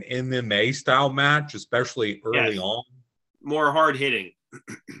an MMA-style match, especially early on. More hard-hitting.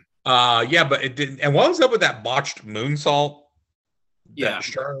 But it didn't. And what was up with that botched moonsault Yeah. that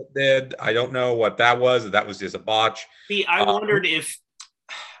Charlotte did. I don't know what that was. That was just a botch. See, I wondered if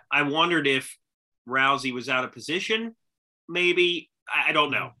Rousey was out of position. Maybe I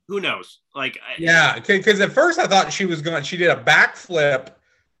don't know. Who knows? Like, yeah, because at first I thought she did a backflip.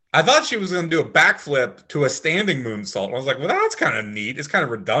 I thought she was going to do a backflip to a standing moonsault. I was like, well, that's kind of neat. It's kind of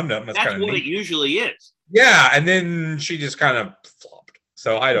redundant. That's kind of what neat. It usually is. Yeah, and then she just kind of flopped.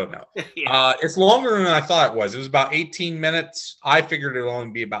 So I don't know. Yeah. It's longer than I thought it was. It was about 18 minutes. I figured it would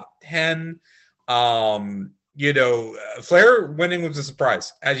only be about 10. Flair winning was a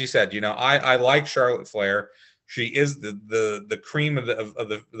surprise. As you said, I like Charlotte Flair. She is the cream of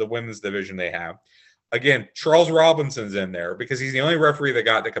the women's division they have. Again, Charles Robinson's in there because he's the only referee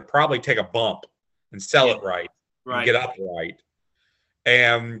that could probably take a bump and sell it right. And get up right.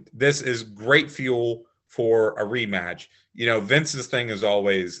 And this is great fuel for a rematch. Vince's thing is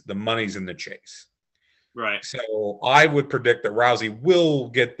always the money's in the chase. Right. So I would predict that Rousey will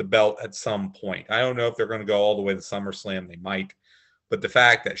get the belt at some point. I don't know if they're going to go all the way to SummerSlam. They might. But the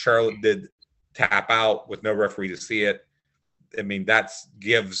fact that Charlotte did tap out with no referee to see it, I mean, that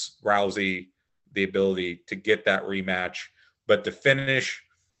gives Rousey the ability to get that rematch. But to finish,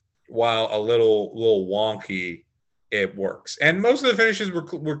 while a little wonky, it works. And most of the finishes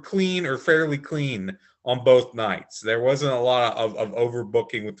were clean or fairly clean on both nights. There wasn't a lot of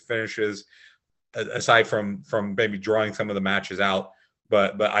overbooking with the finishes, aside from maybe drawing some of the matches out.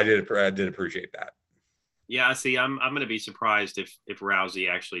 But I did appreciate that. Yeah, see, I'm going to be surprised if Rousey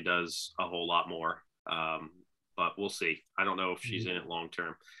actually does a whole lot more. But we'll see. I don't know if she's in it long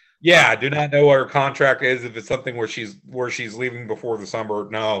term. Yeah, I do not know what her contract is. If it's something where she's leaving before the summer,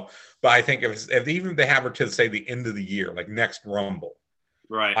 no. But I think if even if they have her to say the end of the year, like next Rumble,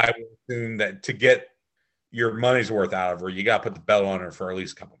 right? I would assume that to get your money's worth out of her, you got to put the belt on her for at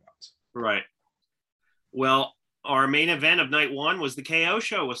least a couple months. Right. Well, our main event of night one was the KO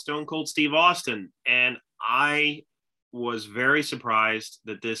show with Stone Cold Steve Austin, and I was very surprised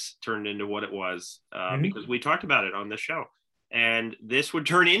that this turned into what it was because we talked about it on this show. And this would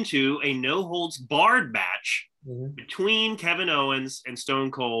turn into a no-holds-barred match between Kevin Owens and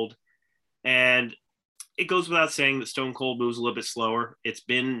Stone Cold. And it goes without saying that Stone Cold moves a little bit slower. It's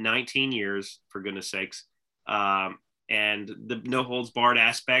been 19 years, for goodness sakes. And the no-holds-barred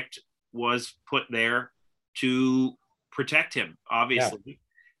aspect was put there to protect him, obviously. Yeah.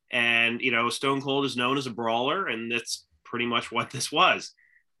 And, Stone Cold is known as a brawler, and that's pretty much what this was.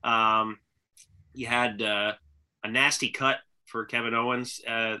 You had a nasty cut for Kevin Owens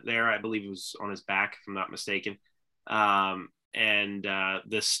there. I believe it was on his back, if I'm not mistaken. And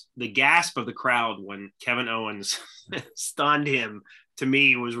the gasp of the crowd when Kevin Owens stunned him, to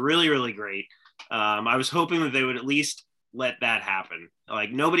me, was really, really great. I was hoping that they would at least let that happen.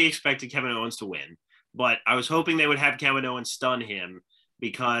 Like, nobody expected Kevin Owens to win, but I was hoping they would have Kevin Owens stun him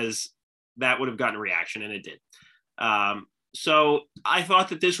because that would have gotten a reaction, and it did. So I thought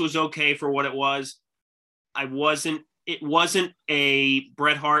that this was okay for what it was. It wasn't a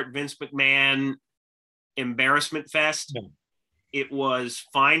Bret Hart, Vince McMahon embarrassment fest. No. It was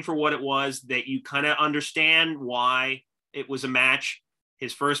fine for what it was, that you kind of understand why it was a match.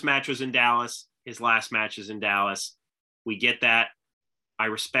 His first match was in Dallas. His last match is in Dallas. We get that. I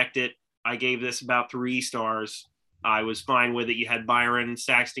respect it. I gave this about 3 stars. I was fine with it. You had Byron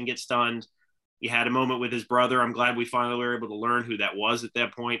Saxton get stunned. You had a moment with his brother. I'm glad we finally were able to learn who that was at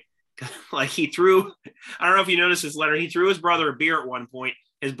that point. Like, he threw, I don't know if you noticed this, Leonard, he threw his brother a beer at one point.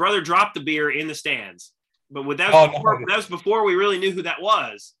 His brother dropped the beer in the stands. But that was before we really knew who that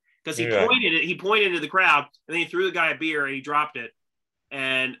was, because he pointed to the crowd, and then he threw the guy a beer and he dropped it.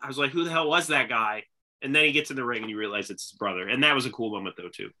 And I was like, who the hell was that guy? And then he gets in the ring and you realize it's his brother. And that was a cool moment, though,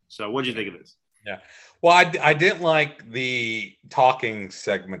 too. So what did you think of this? Yeah. Well, I didn't like the talking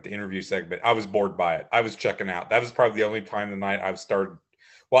segment, the interview segment. I was bored by it. I was checking out. That was probably the only time of the night I've started.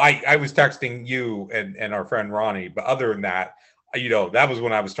 Well, I was texting you and our friend Ronnie, but other than that, that was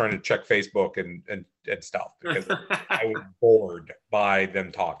when I was trying to check Facebook and stuff, because I was bored by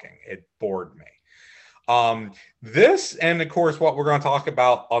them talking. It bored me. This, and of course, what we're going to talk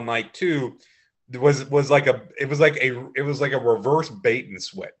about on night 2 was like a reverse bait and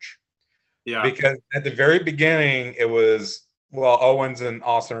switch. Yeah. Because at the very beginning, it was, well, Owens and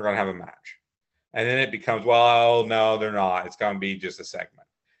Austin are going to have a match, and then it becomes, well, no, they're not. It's going to be just a segment,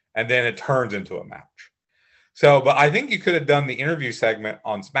 and then it turns into a match. So, but I think you could have done the interview segment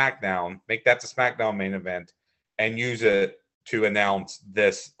on SmackDown, make that the SmackDown main event, and use it to announce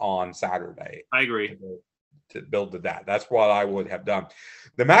this on Saturday. I agree. To build to that. That's what I would have done.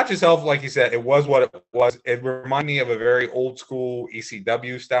 The match itself, like you said, it was what it was. It reminded me of a very old school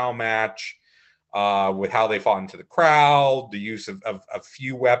ECW style match. with how they fought into the crowd, the use of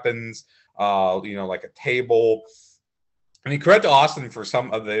few weapons, like a table. And he credit to Austin for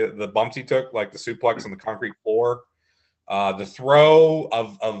some of the bumps he took, like the suplex on the concrete floor, the throw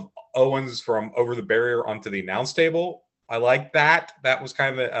of Owens from over the barrier onto the announce table. I like that. That was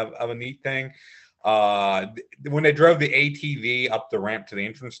kind of a neat thing. When they drove the ATV up the ramp to the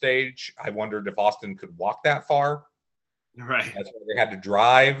entrance stage, I wondered if Austin could walk that far. Right. That's why they had to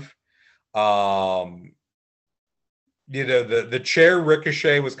drive. The chair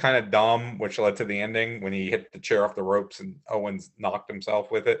ricochet was kind of dumb, which led to the ending when he hit the chair off the ropes and Owens knocked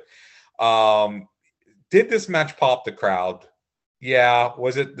himself with it. Did this match pop the crowd? Yeah.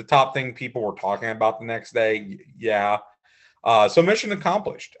 Was it the top thing people were talking about the next day? Yeah. So mission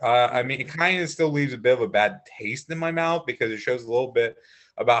accomplished. It kind of still leaves a bit of a bad taste in my mouth because it shows a little bit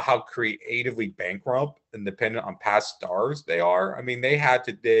about how creatively bankrupt and dependent on past stars they are. I mean, they had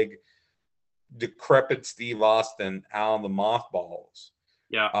to dig decrepit Steve Austin out of the mothballs,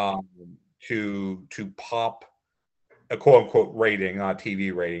 to pop a quote unquote rating, not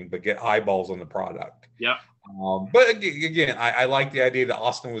TV rating, but get eyeballs on the product. Yeah. But again, I like the idea that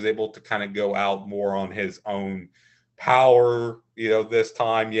Austin was able to kind of go out more on his own power. This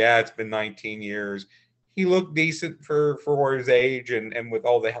time, it's been 19 years. He looked decent for his age and with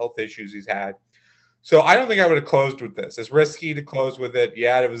all the health issues he's had. So I don't think I would have closed with this. It's risky to close with it.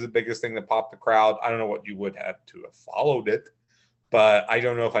 Yeah, it was the biggest thing that popped the crowd. I don't know what you would have to have followed it, but I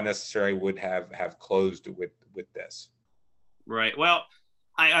don't know if I necessarily would have closed with this. Right. Well,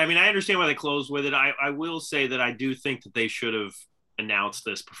 I understand why they closed with it. I will say that I do think that they should have announced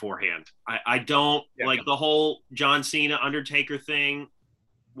this beforehand. I don't like the whole John Cena Undertaker thing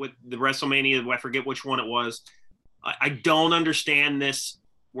with the WrestleMania. I forget which one it was. I don't understand this.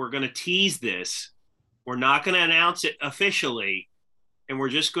 We're going to tease this. We're not going to announce it officially, and we're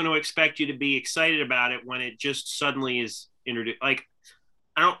just going to expect you to be excited about it when it just suddenly is introduced. Like,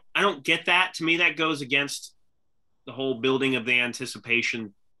 I don't get that. To me, that goes against the whole building of the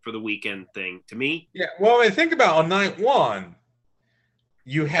anticipation for the weekend thing. To me, yeah. Well, think about on night one,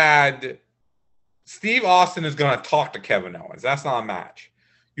 you had Steve Austin is going to talk to Kevin Owens. That's not a match.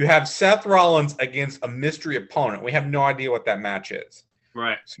 You have Seth Rollins against a mystery opponent. We have no idea what that match is.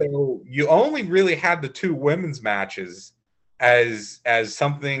 Right. So you only really had the two women's matches as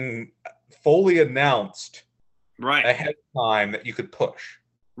something fully announced ahead of time that you could push.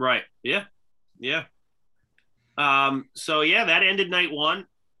 Right. Yeah. Yeah. So that ended night one.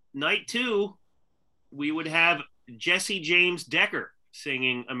 Night two, we would have Jesse James Decker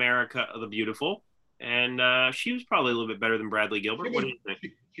singing America the Beautiful. And she was probably a little bit better than Bradley Gilbert. What do you think?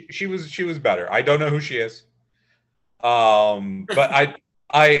 She was better. I don't know who she is. But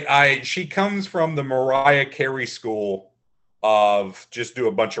she comes from the Mariah Carey school of just do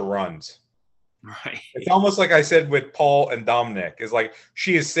a bunch of runs. Right. It's almost like I said with Paul and Dominic. It's like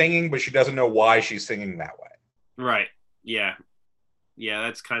she is singing, but she doesn't know why she's singing that way. Right. Yeah. Yeah.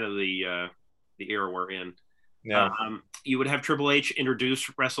 That's kind of the era we're in. Yeah. You would have Triple H introduce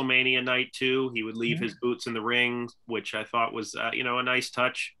WrestleMania night 2. He would leave his boots in the ring, which I thought was, a nice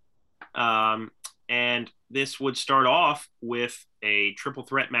touch. And this would start off with a triple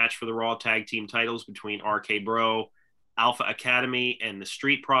threat match for the Raw Tag Team titles between RK Bro, Alpha Academy, and the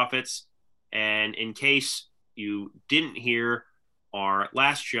Street Profits. And in case you didn't hear our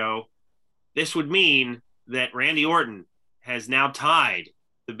last show, this would mean that Randy Orton has now tied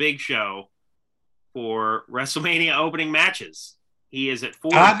the Big Show for WrestleMania opening matches. He is at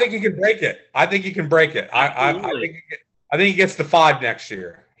 4. I think he can break it. I think he he gets to 5 next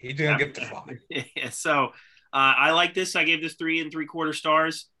year. He's going to get to 5. Yeah, so I like this. I gave this 3 3/4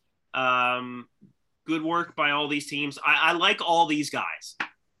 stars. Good work by all these teams. I like all these guys.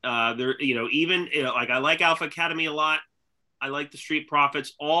 They're, I like Alpha Academy a lot. I like the Street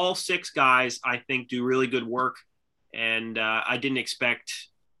Profits. All 6 guys, I think, do really good work. And I didn't expect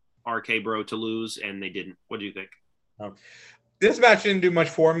RK Bro to lose, and they didn't. What do you think? This match didn't do much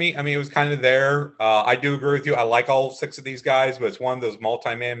for me. I mean, it was kind of there. I do agree with you. I like all 6 of these guys, but it's one of those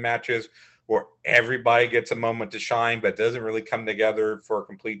multi-man matches where everybody gets a moment to shine, but doesn't really come together for a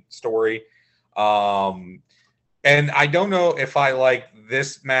complete story. And I don't know if I like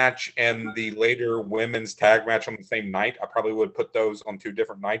this match and the later women's tag match on the same night. I probably would put those on 2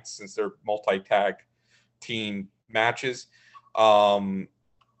 different nights since they're multi-tag team matches. I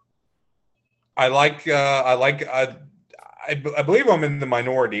believe I'm in the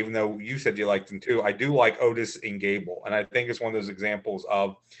minority, even though you said you liked them too. I do like Otis and Gable, and I think it's one of those examples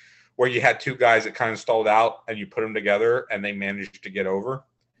of where you had 2 guys that kind of stalled out and you put them together and they managed to get over.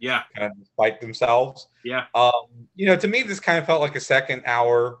 Yeah. kind of fight themselves. Yeah. To me, this kind of felt like a second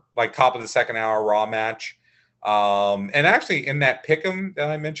hour, like top of the second hour Raw match. And actually, in that pick'em that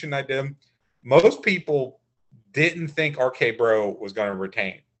I mentioned, I did. Most people didn't think RK Bro was going to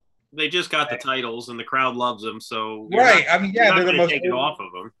retain. They just got the titles, and the crowd loves them. So right. I mean, yeah, they're the most take it off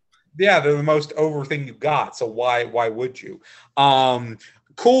of them. Yeah, they're the most over thing you've got. So why would you?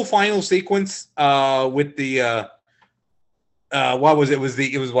 Cool final sequence with the what was it? It was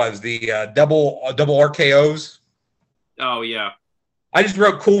the double RKOs. Oh yeah. I just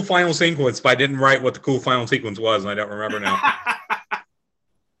wrote cool final sequence, but I didn't write what the cool final sequence was, and I don't remember now.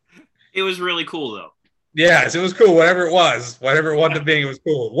 It was really cool though. Yes, it was cool. Whatever it wanted to be, it was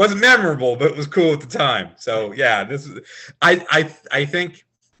cool. It wasn't memorable, but it was cool at the time. So yeah, this is. I think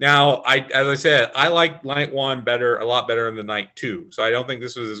now as I said, I like night one a lot better than the night two. So I don't think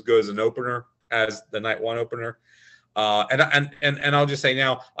this was as good as an opener as the night one opener. And I'll just say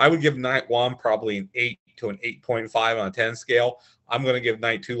now, I would give night one probably an 8 to an 8.5 on a 10 scale. I'm going to give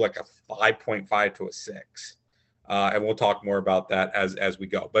night two like a 5.5 to a 6. And we'll talk more about that as we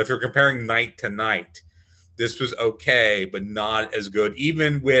go. But if you're comparing night to night, this was okay, but not as good.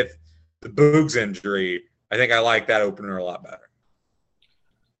 Even with the Boogs injury, I think I like that opener a lot better.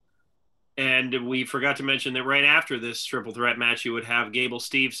 And we forgot to mention that right after this triple threat match, you would have Gable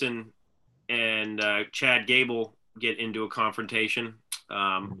Steveson and Chad Gable get into a confrontation,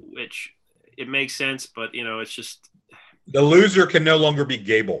 which it makes sense, but it's just the loser can no longer be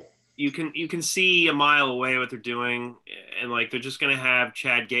Gable. You can see a mile away what they're doing, and like they're just gonna have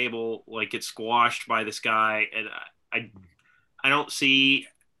Chad Gable like get squashed by this guy, and I don't see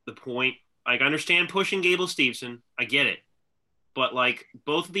the point. Like I understand pushing Gable Steveson, I get it, but like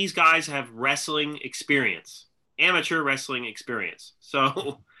both of these guys have wrestling experience, amateur wrestling experience,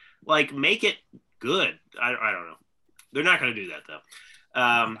 so like make it good. I don't know. They're not going to do that, though.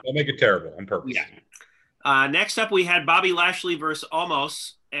 They'll make it terrible on purpose. Yeah. Next up, we had Bobby Lashley versus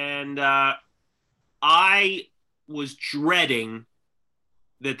Omos. And I was dreading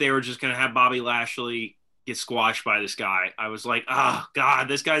that they were just going to have Bobby Lashley get squashed by this guy. I was like, oh, God,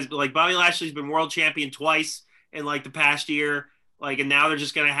 this guy's like Bobby Lashley's been world champion twice in like the past year. Like, and now they're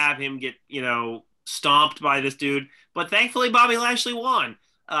just going to have him get, stomped by this dude. But thankfully, Bobby Lashley won.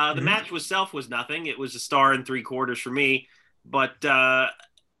 The match itself was nothing. It was a star and 3/4 for me. But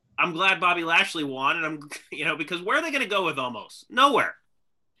I'm glad Bobby Lashley won, and I'm, because where are they going to go with Omos? Nowhere.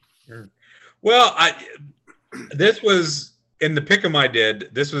 Well, this was in the pick'em I did.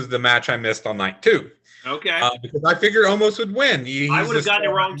 This was the match I missed on night two. Okay. Because I figured Omos would win. I would have gotten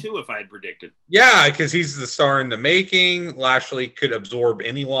it wrong too if I had predicted. Yeah, because he's the star in the making. Lashley could absorb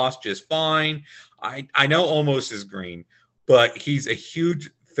any loss just fine. I know Omos is green, but he's a huge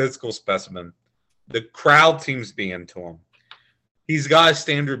physical specimen. The crowd seems to be into him. He's got a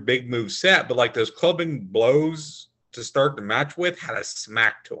standard big move set, but like those clubbing blows to start the match with had a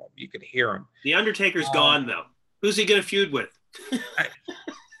smack to him. You could hear him. The Undertaker's gone though. Who's he going to feud with?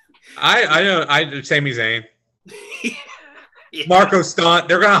 I know. Sami Zayn. Yeah. Marco Stunt.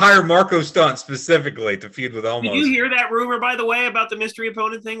 They're going to hire Marco Stunt specifically to feud with Omos. Did you hear that rumor, by the way, about the mystery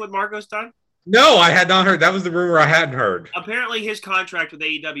opponent thing with Marco Stunt? No, I had not heard. That was the rumor I hadn't heard. Apparently, his contract with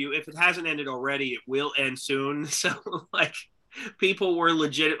AEW, if it hasn't ended already, it will end soon. So, like, people were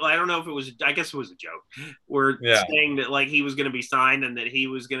legit. I don't know if it was. I guess it was a joke. Were saying that like he was going to be signed and that he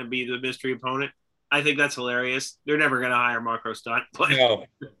was going to be the mystery opponent. I think that's hilarious. They're never going to hire Marco Stunt. But... No.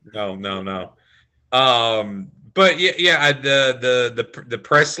 But yeah. The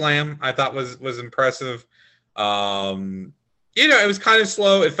press slam I thought was impressive. It was kind of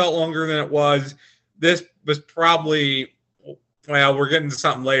slow. It felt longer than it was. This was probably, well, we're getting to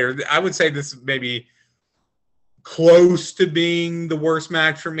something later. I would say this is maybe close to being the worst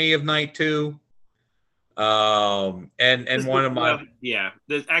match for me of night two. And one of my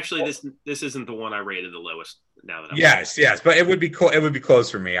this isn't the one I rated the lowest. Now that yes, but it would be it would be close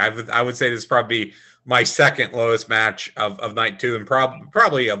for me. I would say this is probably my second lowest match of night two, and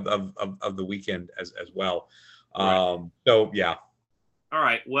probably of the weekend as well. Right. So yeah. All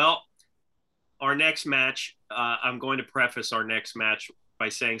right. Well, our next match, I'm going to preface our next match by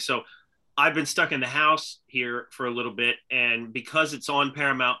saying, so I've been stuck in the house here for a little bit, and because it's on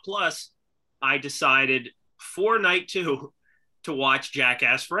Paramount Plus, I decided for night two to watch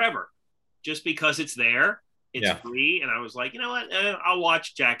Jackass Forever, just because it's there, it's free, and I was like, you know what, I'll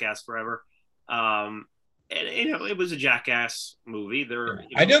watch Jackass Forever. And it was a Jackass movie.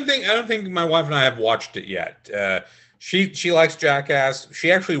 I don't think my wife and I have watched it yet. She likes Jackass.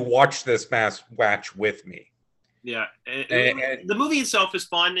 She actually watched this match with me. Yeah, the movie itself is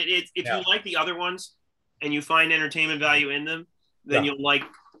fun. If you like the other ones and you find entertainment value in them, then you'll like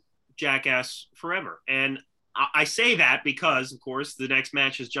Jackass forever. And I say that because, of course, the next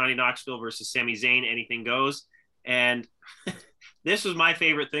match is Johnny Knoxville versus Sami Zayn. Anything goes. And this was my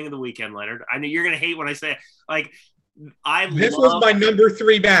favorite thing of the weekend, Leonard. I know you're going to hate when I say it. Like, this was my number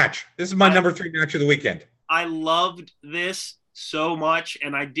 3 match. This is my number 3 match of the weekend. I loved this so much,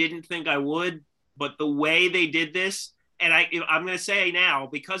 and I didn't think I would. But the way they did this, and I'm going to say now,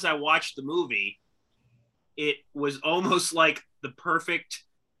 because I watched the movie, it was almost like the perfect,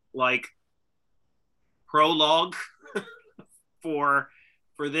 like, prologue for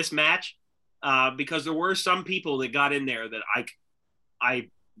this match, because there were some people that got in there that I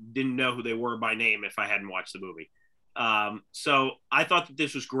didn't know who they were by name if I hadn't watched the movie. So I thought that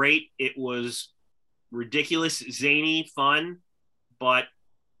this was great. It was ridiculous, zany, fun, but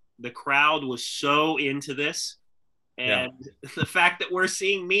the crowd was so into this. And the fact that we're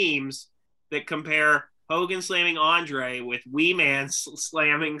seeing memes that compare Hogan slamming Andre with Wee Man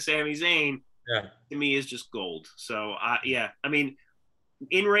slamming Sami Zayn, to me is just gold. So, I mean,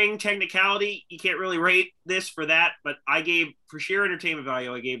 in-ring technicality, you can't really rate this for that, but for sheer entertainment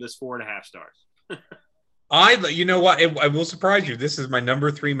value, I gave this 4.5 stars. You know what? I will surprise you. This is my number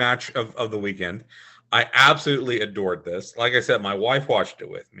 3 match of the weekend. I absolutely adored this. Like I said, my wife watched it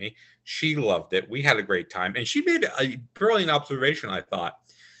with me. She loved it. We had a great time. And she made a brilliant observation, I thought.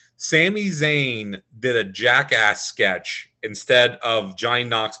 Sami Zayn did a Jackass sketch instead of Johnny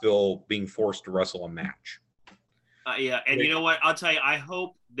Knoxville being forced to wrestle a match. And you know what? I'll tell you, I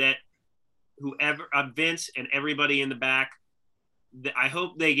hope that whoever, Vince and everybody in the back, I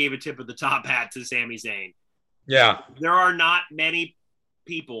hope they gave a tip of the top hat to Sami Zayn. Yeah. There are not many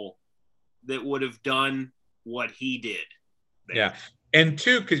people that would have done what he did there. Yeah. And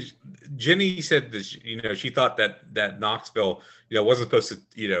two, because Jenny said this, she thought that Knoxville, wasn't supposed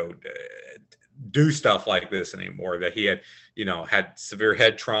to, do stuff like this anymore, that he had, had severe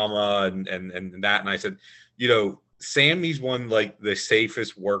head trauma and that. And I said, Sammy's one, like, the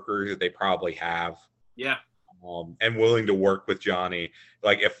safest workers that they probably have. Yeah. And willing to work with Johnny.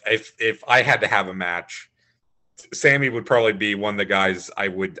 Like, if I had to have a match, Sammy would probably be one of the guys I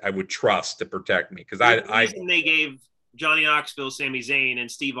would trust to protect me, because they gave Johnny Knoxville, Sami Zayn,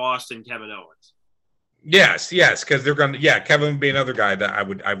 and Steve Austin, Kevin Owens. Yes, because they're going to. Kevin would be another guy that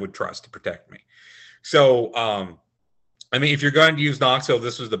I would trust to protect me. So, I mean, if you're going to use Knoxville,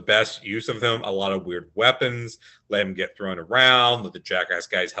 this was the best use of him. A lot of weird weapons, let him get thrown around, let the Jackass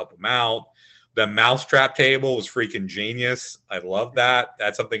guys help him out. The mousetrap table was freaking genius. I love that.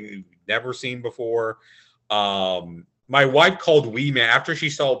 That's something we've never seen before. My wife called Wee Man after she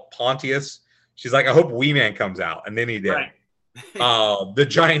saw Pontius. She's like, I hope Wee Man comes out. And then he did. Right. The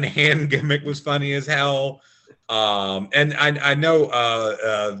giant hand gimmick was funny as hell. And I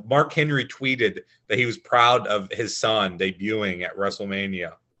know Mark Henry tweeted that he was proud of his son debuting at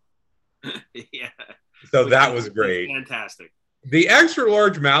WrestleMania. Yeah. So that was great. Fantastic. The extra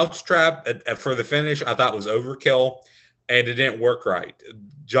large mousetrap for the finish, I thought was overkill, and it didn't work right.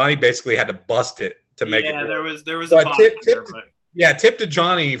 Johnny basically had to bust it to make it work. There was a tip to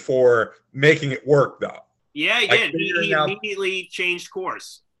Johnny for making it work, though. Yeah, he did. He immediately changed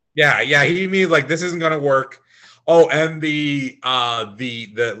course. Yeah, he immediately, like, this isn't going to work. Oh, and the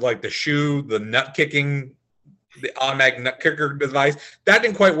shoe, the nut kicking, the automatic nut kicker device, that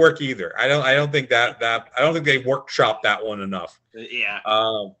didn't quite work either. I don't think they workshopped that one enough. Yeah.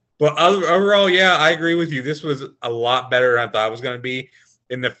 But overall, yeah, I agree with you. This was a lot better than I thought it was going to be,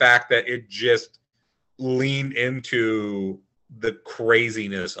 in the fact that it just leaned into the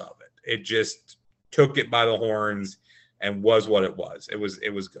craziness of it. It just took it by the horns and was what it was. It was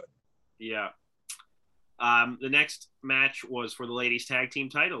good. Yeah. The next match was for the ladies' tag team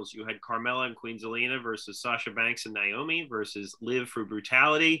titles. You had Carmella and Queen Zelina versus Sasha Banks and Naomi versus Liv for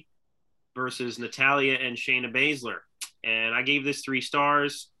Brutality versus Natalya and Shayna Baszler. And I gave this 3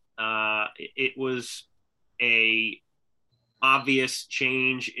 stars. It was a obvious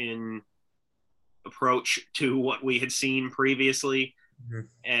change in approach to what we had seen previously. Mm-hmm.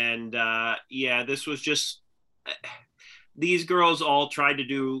 And this was just these girls all tried to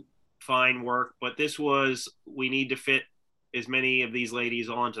do fine work, but this was, we need to fit as many of these ladies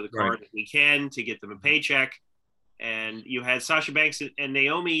onto the card as we can to get them a paycheck. And you had Sasha Banks and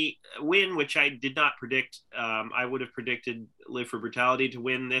Naomi win, which I did not predict. I would have predicted Liv for Brutality to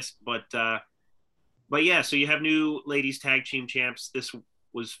win this, but yeah, so you have new ladies tag team champs. This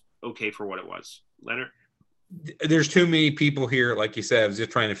was okay for what it was. Leonard? There's too many people here, like you said. I was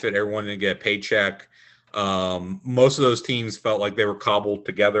just trying to fit everyone to get a paycheck. Most of those teams felt like they were cobbled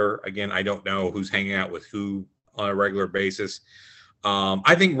together. Again, I don't know who's hanging out with who on a regular basis.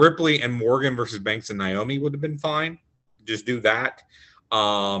 I think Ripley and Morgan versus Banks and Naomi would have been fine. Just do that.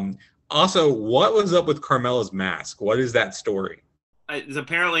 Also, what was up with Carmella's mask? What is that story?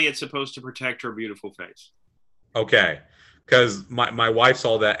 Apparently, it's supposed to protect her beautiful face. Okay, because my wife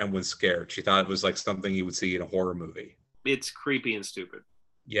saw that and was scared. She thought it was like something you would see in a horror movie. It's creepy and stupid.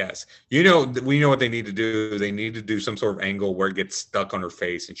 Yes, we know what they need to do. They need to do some sort of angle where it gets stuck on her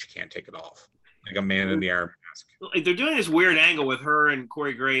face and she can't take it off, like a Man in the Iron Mask. Like, they're doing this weird angle with her and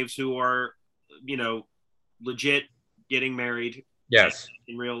Corey Graves, who are, legit getting married. Yes,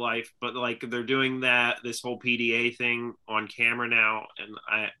 in real life, but like they're doing this whole PDA thing on camera now,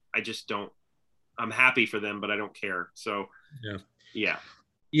 and I just don't. I'm happy for them, but I don't care. So yeah.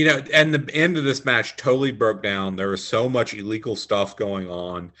 And the end of this match totally broke down. There was so much illegal stuff going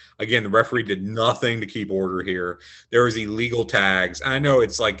on. Again, the referee did nothing to keep order here. There was illegal tags. I know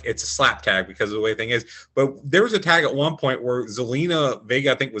it's a slap tag because of the way the thing is, but there was a tag at one point where Zelina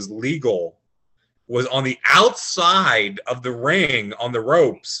Vega, I think, was on the outside of the ring on the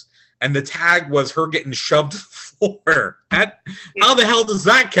ropes, and the tag was her getting shoved to the floor. How the hell does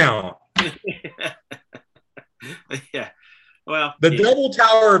that count? Yeah. Well, the double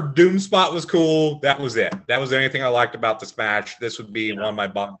Tower of Doom spot was cool. That was it. That was anything I liked about this match. This would be one of my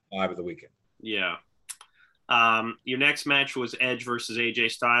bottom 5 of the weekend. Yeah. Your next match was Edge versus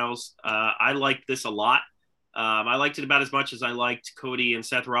AJ Styles. I liked this a lot. I liked it about as much as I liked Cody and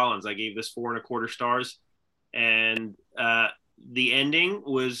Seth Rollins. I gave this 4.25 stars, and the ending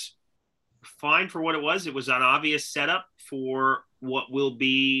was fine for what it was. It was an obvious setup for what will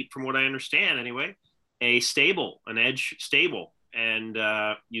be, from what I understand anyway, an Edge stable. And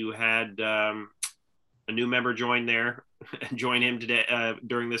you had a new member join him today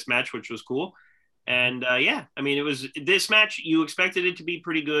during this match, which was cool. And it was this match. You expected it to be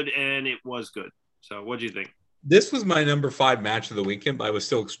pretty good, and it was good. So what do you think? This was my number 5 match of the weekend, but I was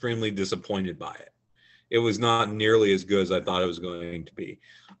still extremely disappointed by it. It was not nearly as good as I thought it was going to be.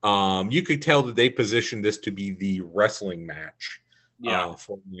 You could tell that they positioned this to be the wrestling match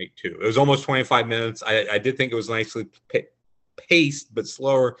for night 2. It was almost 25 minutes. I did think it was nicely paced, but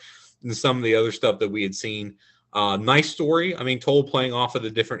slower than some of the other stuff that we had seen. Nice story. I mean, told playing off of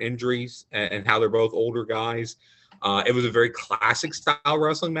the different injuries and how they're both older guys. It was a very classic style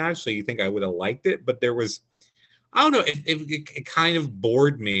wrestling match, so you think I would have liked it, but there was, I don't know, it kind of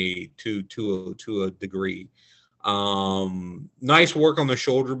bored me to a degree. Nice work on the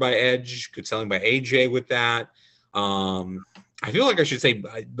shoulder by Edge, good selling by AJ with that. I feel like I should say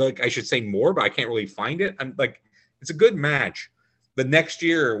more, but I can't really find it. I'm like, it's a good match. But next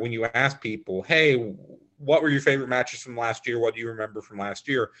year, when you ask people, hey, what were your favorite matches from last year? What do you remember from last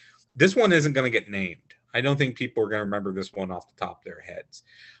year? This one isn't going to get named. I don't think people are going to remember this one off the top of their heads.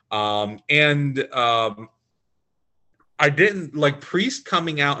 I didn't like Priest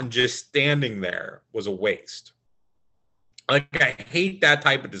coming out and just standing there was a waste. Like, I hate that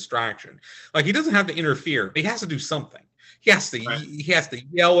type of distraction. Like, he doesn't have to interfere. He has to do something. He has to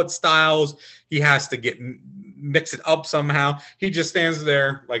yell at Styles. He has to mix it up somehow. He just stands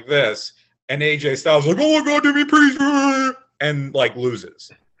there like this, and AJ Styles like, oh my God, Jimmy Priest, and like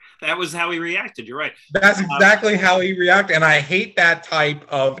loses. That was how he reacted. You're right. That's exactly how he reacted, and I hate that type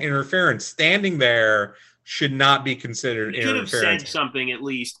of interference. Standing there should not be considered interference. Should have said something at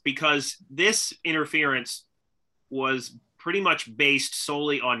least, because this interference was pretty much based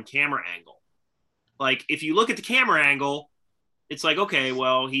solely on camera angle. Like, if you look at the camera angle, it's like, okay,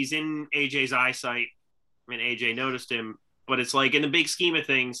 well, he's in AJ's eyesight. I mean, AJ noticed him, but it's like, in the big scheme of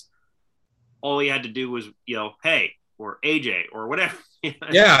things, all he had to do was yell, hey, or AJ, or whatever.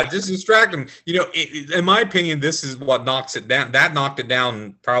 Yeah, just distract him. In my opinion, this is what knocks it down. That knocked it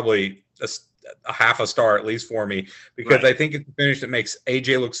down probably a half a star at least for me, because I think it's the finish that makes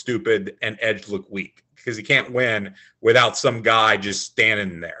AJ look stupid and Edge look weak, because he can't win without some guy just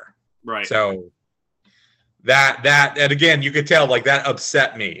standing there. Right. So that and again, you could tell, like, that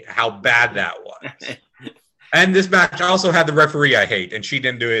upset me how bad that was. And this match also had the referee I hate, and she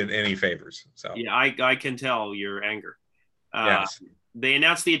didn't do it any favors. So yeah, I can tell your anger. Yes. They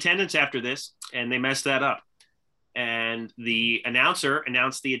announced the attendance after this, and they messed that up. And the announcer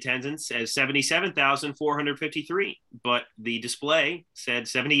announced the attendance as 77,453, but the display said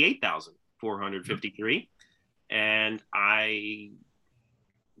 78,453. And I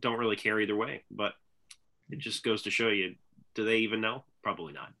don't really care either way, but it just goes to show you, do they even know?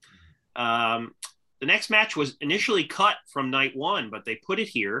 Probably not. The next match was initially cut from night 1, but they put it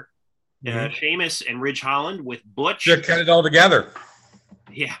here. Sheamus and Ridge Holland with Butch. Just cut it all together.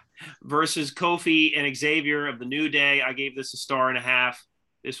 Yeah. Versus Kofi and Xavier of the New Day. I gave this a 1.5 stars.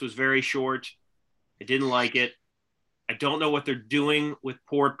 This was very short. I didn't like it. I don't know what they're doing with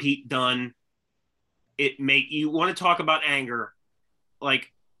poor Pete Dunne. You want to talk about anger.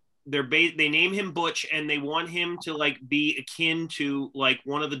 like they name him Butch, and they want him to like be akin to like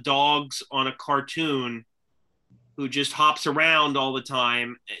one of the dogs on a cartoon who just hops around all the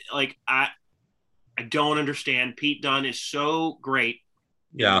time. Like I don't understand. Pete Dunne is so great.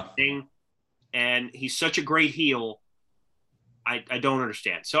 Yeah. And he's such a great heel. I don't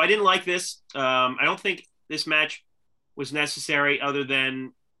understand. So I didn't like this. I don't think this match was necessary other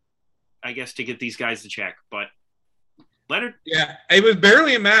than, I guess, to get these guys to check. But Leonard? Yeah, it was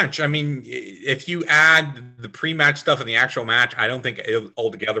barely a match. I mean, if you add the pre-match stuff and the actual match, I don't think it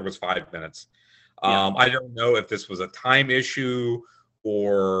altogether was 5 minutes. Yeah. I don't know if this was a time issue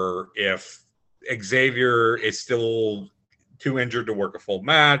or if Xavier is still too injured to work a full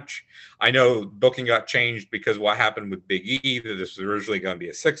match. I know booking got changed because of what happened with Big E, that this was originally going to be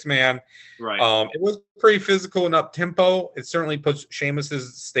a 6-man. Right. It was pretty physical and up-tempo. It certainly puts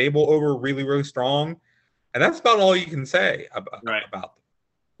Sheamus's stable over really, really strong. And that's about all you can say about them.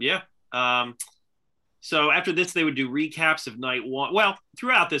 Yeah. So after this, they would do recaps of night one. Well,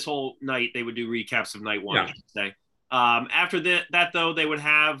 throughout this whole night, they would do recaps of night one, I should say. After that, though, they would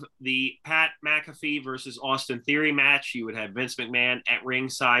have the Pat McAfee versus Austin Theory match. You would have Vince McMahon at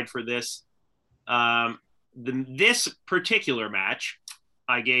ringside for this. This particular match,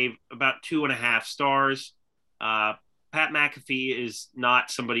 I gave about 2.5 stars. Pat McAfee is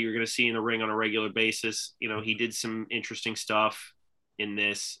not somebody you're going to see in the ring on a regular basis. You know, he did some interesting stuff in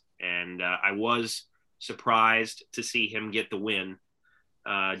this, and I was surprised to see him get the win.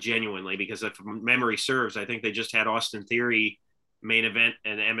 Genuinely, because if memory serves, I think they just had Austin Theory main event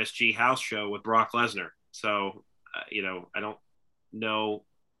an MSG house show with Brock Lesnar. So, I don't know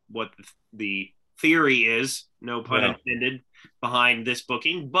what the theory is, no pun intended, behind this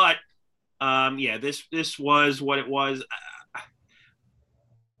booking. But, this was what it was.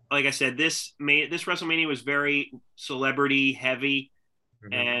 Like I said, this WrestleMania was very celebrity heavy,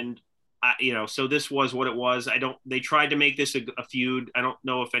 and so this was what it was. They tried to make this a feud. I don't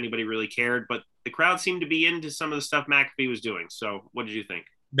know if anybody really cared, but the crowd seemed to be into some of the stuff McAfee was doing. So what did you think?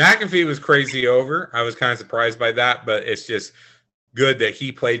 McAfee was crazy over. I was kind of surprised by that, but it's just good that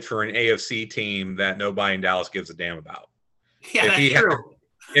he played for an AFC team that nobody in Dallas gives a damn about. Yeah, that's true.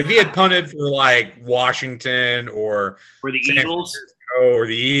 If he had punted for like Washington or the Eagles or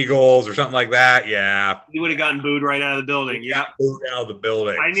the Eagles or something like that, he would have gotten booed right out of the building. Yeah, booed out of the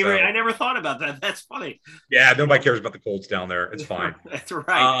building. I never thought about that. That's funny. Yeah, nobody cares about the Colts down there. It's fine. That's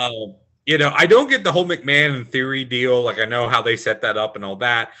right. I don't get the whole McMahon and Theory deal. Like, I know how they set that up and all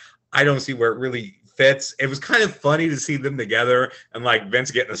that. I don't see where it really fits. It was kind of funny to see them together and like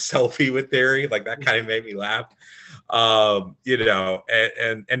Vince getting a selfie with Theory. Like, that kind of made me laugh. And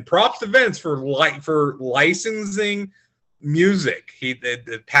props to Vince for licensing music.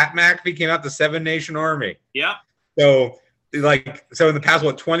 The Pat McAfee came out the 7 Nation Army. Yeah. So in the past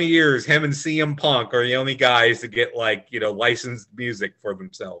 20 years, him and CM Punk are the only guys to get licensed music for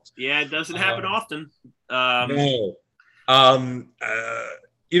themselves. Yeah, it doesn't happen often. No.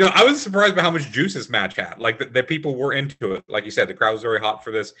 I was surprised by how much juice this match had. Like the people were into it. Like you said, the crowd was very hot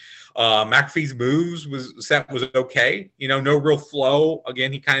for this. McAfee's moves was okay. No real flow.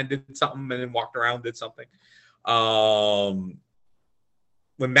 Again, he kind of did something and then walked around, did something.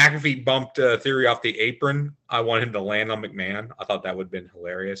 When McAfee bumped Theory off the apron, I wanted him to land on McMahon. I thought that would have been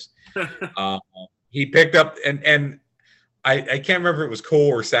hilarious. He picked up and I can't remember if it was Cole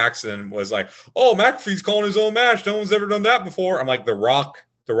or Saxon was like, "Oh, McAfee's calling his own match. No one's ever done that before." I'm like, The Rock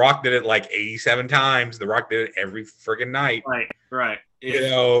did it like 87 times. The Rock did it every friggin' night. Right.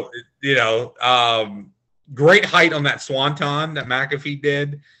 Great height on that swanton that McAfee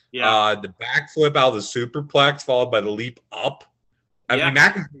did. Yeah. The backflip out of the superplex followed by the leap up. I mean,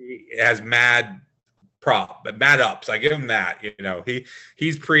 McAfee has mad ups. I give him that.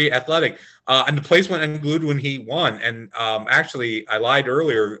 He's pretty athletic. And the place went unglued when he won. And actually, I lied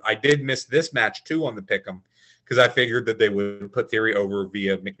earlier. I did miss this match too on the pick'em because I figured that they would put Theory over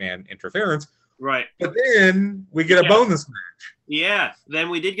via McMahon interference. Right. But then we get a bonus match. Yeah. Then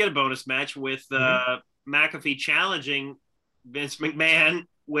we did get a bonus match with McAfee challenging Vince McMahon,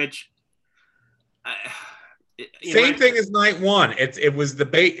 which. Same thing as night one. It was the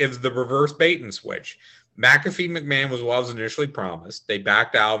bait. It was the reverse bait and switch. McAfee McMahon was what was initially promised. They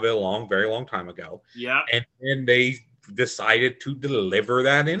backed out of it very long time ago. Yeah. And then they decided to deliver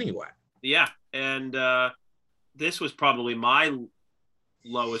that anyway. Yeah. And this was probably my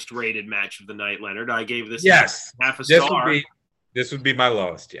lowest rated match of the night, Leonard. I gave this half a star. This would be my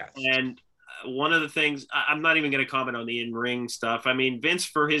lowest, yes. And one of the things, I'm not even going to comment on the in-ring stuff. I mean, Vince,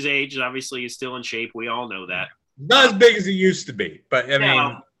 for his age, obviously is still in shape. We all know that. Not as big as he used to be, but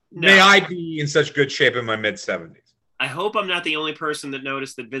may I be in such good shape in my mid-70s. I hope I'm not the only person that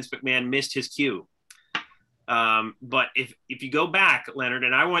noticed that Vince McMahon missed his cue. But if you go back, Leonard,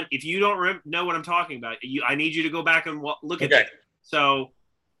 and if you don't know what I'm talking about, I need you to go back and look at it. So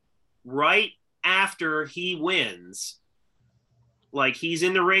right after he wins, like he's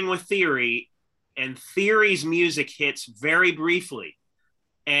in the ring with Theory, and Theory's music hits very briefly,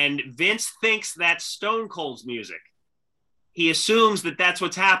 and Vince thinks that's Stone Cold's music. He assumes that that's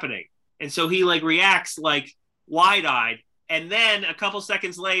what's happening, and so he like reacts like wide-eyed, and then a couple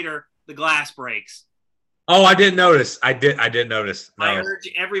seconds later, the glass breaks. Oh, I didn't notice. I didn't notice. No. I urge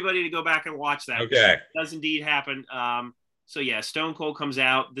everybody to go back and watch that. Okay. It does indeed happen. So yeah, Stone Cold comes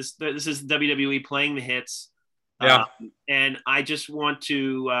out. This is WWE playing the hits. Yeah. And I just want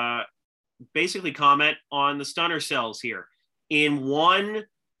to basically comment on the stunner cells here. In 1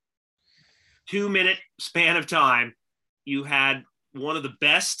 2-minute span of time, you had one of the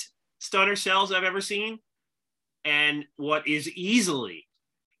best stunner cells I've ever seen, and what is easily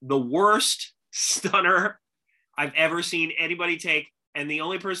the worst stunner I've ever seen anybody take. And the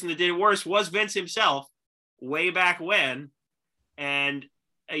only person that did it worse was Vince himself way back when. And,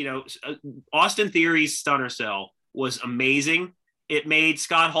 Austin Theory's stunner cell was amazing. It made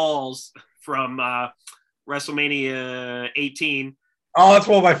Scott Hall's from WrestleMania 18. Oh, that's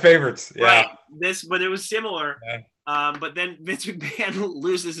one of my favorites. Yeah. Right. But it was similar. Yeah. But then Vince McMahon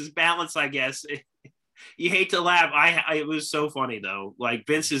loses his balance, I guess. You hate to laugh. It was so funny, though. Like,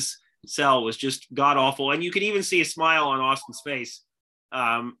 Vince's cell was just god-awful. And you could even see a smile on Austin's face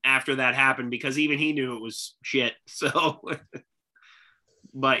after that happened, because even he knew it was shit. So,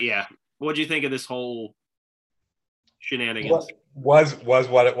 but yeah. What'd you think of this whole shenanigans? Was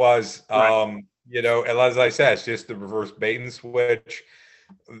what it was. Right. And as I said, it's just the reverse bait and switch.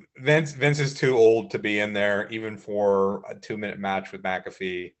 Vince is too old to be in there, even for a 2-minute match with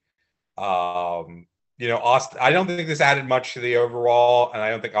McAfee. Austin, I don't think this added much to the overall, and I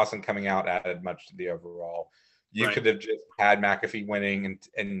don't think Austin coming out added much to the overall. You could have just had McAfee winning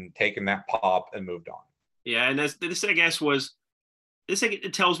and taken that pop and moved on. Yeah, and this I guess was this.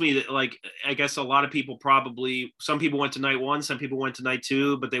 It tells me that, like, I guess a lot of people some people went to night 1, some people went to night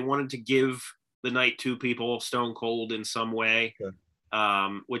 2, but they wanted to give the night 2 people Stone Cold in some way,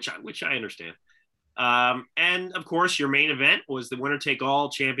 which I understand. And of course, your main event was the winner take all,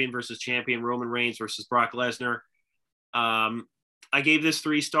 champion versus champion, Roman Reigns versus Brock Lesnar. I gave this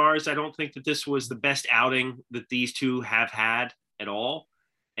 3 stars. I don't think that this was the best outing that these two have had at all.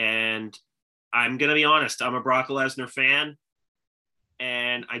 And I'm going to be honest, I'm a Brock Lesnar fan,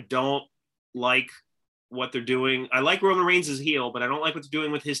 and I don't like what they're doing. I like Roman Reigns as heel, but I don't like what they're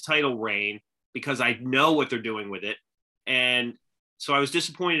doing with his title reign, because I know what they're doing with it. And so I was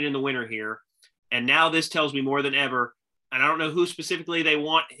disappointed in the winner here. And now this tells me more than ever, and I don't know who specifically they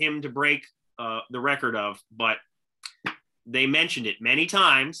want him to break the record of, but they mentioned it many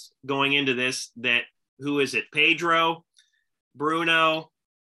times going into this, that who is it? Pedro, Bruno,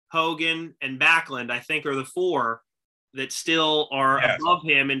 Hogan, and Backlund, I think, are the 4 that still are above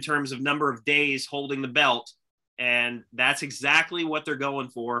him in terms of number of days holding the belt. And that's exactly what they're going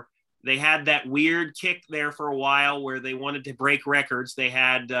for. They had that weird kick there for a while where they wanted to break records. They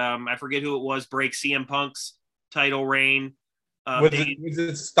had, I forget who it was, break CM Punk's title reign. Was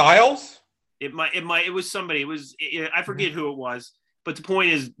it Styles? It was somebody. I forget who it was. But the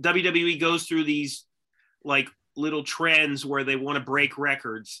point is, WWE goes through these like little trends where they want to break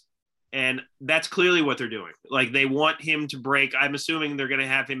records. And that's clearly what they're doing. Like, they want him to break. I'm assuming they're going to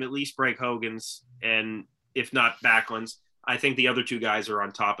have him at least break Hogan's, and if not Backlund's. I think the other 2 guys are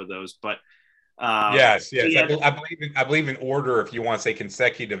on top of those, but yes. Yeah. I believe in order. If you want to say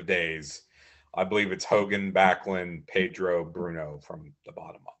consecutive days, I believe it's Hogan, Backlund, Pedro, Bruno from the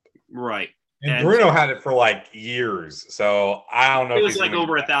bottom up. Right. And Bruno had it for like years, so I don't know. It was like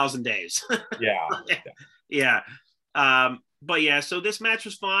over 1,000 days. Yeah. Yeah. But yeah, so this match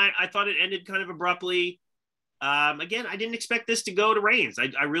was fine. I thought it ended kind of abruptly. Again, I didn't expect this to go to Reigns.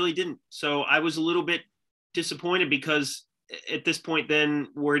 I really didn't. So I was a little bit disappointed, because at this point, then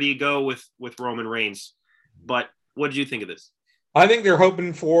where do you go with Roman Reigns? But what did you think of this? I think they're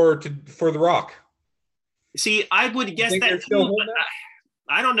hoping for The Rock. See, I would guess that too, but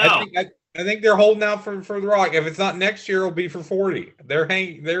I don't know. I think they're holding out for The Rock. If it's not next year, it'll be for 40.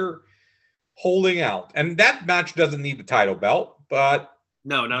 They're holding out, and that match doesn't need the title belt, but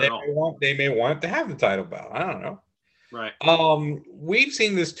no, not at all. They may want it to have the title belt. I don't know. Right. We've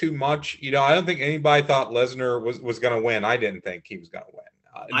seen this too much. I don't think anybody thought Lesnar was going to win. I didn't think he was going to win.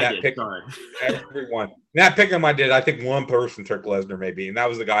 Everyone. That pick him I did. I think one person took Lesnar maybe, and that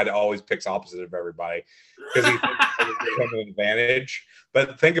was the guy that always picks opposite of everybody because he thinks it's an advantage.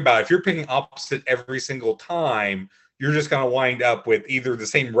 But think about it. If you're picking opposite every single time, you're just going to wind up with either the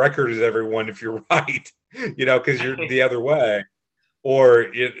same record as everyone if you're right, because you're the other way, or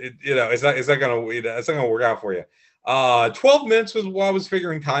it's not going to work out for you. 12 minutes was what I was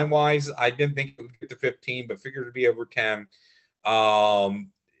figuring time wise. I didn't think it would get to 15, but figured it'd be over 10.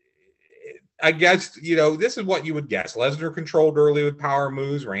 I guess, this is what you would guess. Lesnar controlled early with power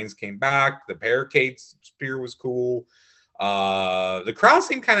moves. Reigns came back. The barricade spear was cool. The crowd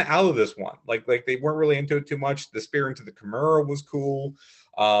seemed kind of out of this one. Like they weren't really into it too much. The spear into the Kimura was cool.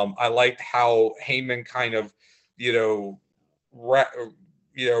 I liked how Heyman kind of,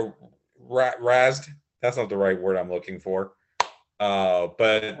 razzed. That's not the right word I'm looking for.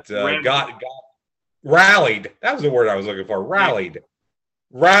 But got rallied. That was the word I was looking for. Rallied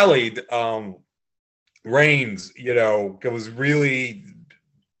Reigns, was really,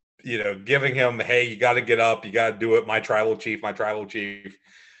 giving him, hey, you got to get up, you got to do it, my tribal chief.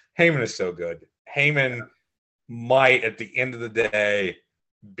 Heyman is so good. Heyman might, at the end of the day,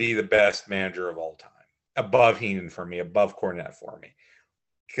 be the best manager of all time, above Heenan for me, above Cornette for me,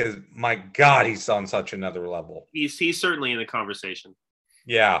 because my God, he's on such another level. He's certainly in the conversation.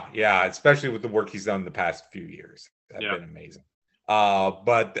 Yeah, especially with the work he's done in the past few years. That's been amazing.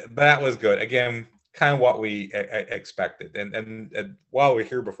 But that was good. Again, kind of what we expected. And while we're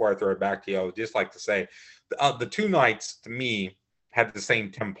here, before I throw it back to you, I would just like to say the two nights to me had the same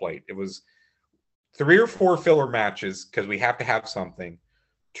template. It was 3 or 4 filler matches because we have to have something,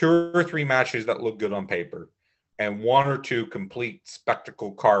 2 or 3 matches that look good on paper, and 1 or 2 complete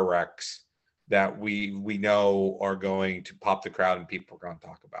spectacle car wrecks that we know are going to pop the crowd and people are going to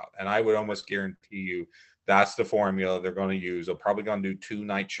talk about. And I would almost guarantee you that's the formula they're going to use. They're probably going to do 2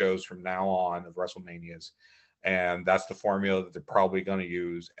 night shows from now on of WrestleManias. And that's the formula that they're probably going to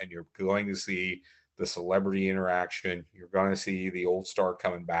use. And you're going to see the celebrity interaction. You're going to see the old star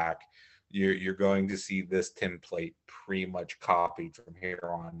coming back. You're going to see this template pretty much copied from here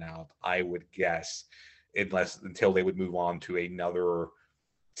on out, I would guess, until they would move on to another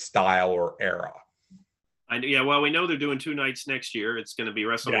style or era. Well, we know they're doing 2 nights next year. It's going to be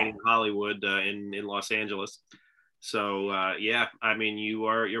WrestleMania in Hollywood in Los Angeles. So I mean,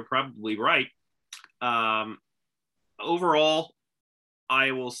 you're probably right. Overall,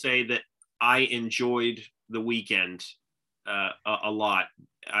 I will say that I enjoyed the weekend a lot.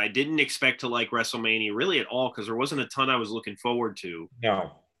 I didn't expect to like WrestleMania really at all because there wasn't a ton I was looking forward to.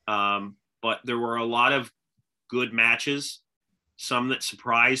 No. But there were a lot of good matches, some that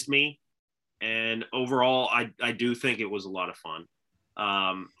surprised me. And overall, I do think it was a lot of fun.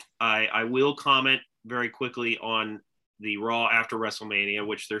 I will comment very quickly on the Raw after WrestleMania,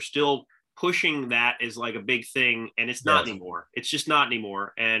 which they're still pushing that as like a big thing, and it's not anymore. It's just not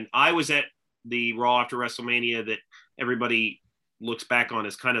anymore. And I was at the Raw after WrestleMania that everybody looks back on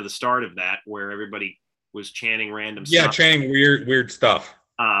as kind of the start of that, where everybody was chanting random stuff. Yeah, chanting weird stuff.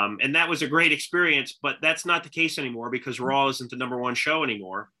 And that was a great experience, but that's not the case anymore because Raw isn't the #1 show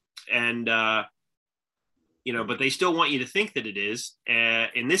anymore. And, but they still want you to think that it is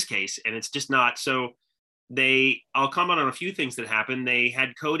in this case, and it's just not. So I'll comment on a few things that happened. They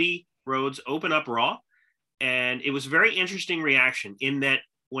had Cody Rhodes open up Raw, and it was a very interesting reaction in that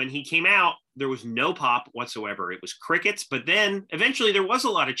when he came out, there was no pop whatsoever. It was crickets, but then eventually there was a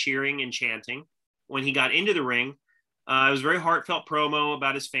lot of cheering and chanting when he got into the ring. It was a very heartfelt promo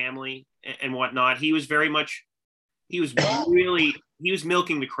about his family and whatnot. He was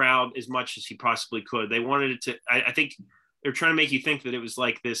milking the crowd as much as he possibly could. They wanted it to, I think they're trying to make you think that it was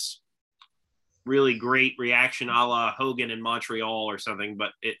like this really great reaction a la Hogan in Montreal or something,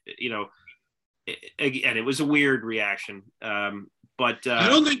 but it was a weird reaction. But I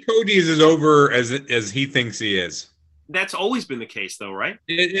don't think Cody is as over as he thinks he is. That's always been the case, though, right?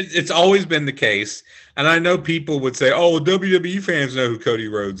 It's always been the case. And I know people would say, oh, WWE fans know who Cody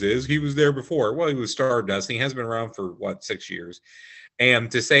Rhodes is. He was there before. Well, he was Stardust. He has been around for, 6 years.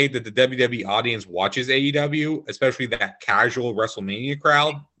 And to say that the WWE audience watches AEW, especially that casual WrestleMania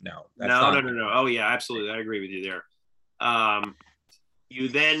crowd, no. No. Oh, yeah, absolutely. I agree with you there. You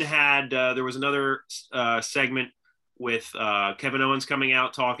then had there was another segment with Kevin Owens coming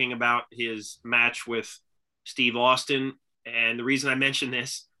out talking about his match with Steve Austin. And the reason I mention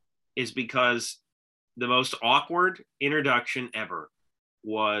this is because the most awkward introduction ever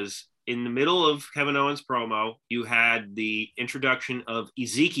was in the middle of Kevin Owens' promo. You had the introduction of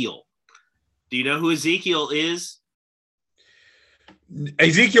Ezekiel. Do you know who Ezekiel is?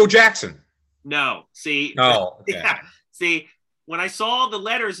 Ezekiel Jackson. No. See? Oh, okay. Yeah. See, when I saw the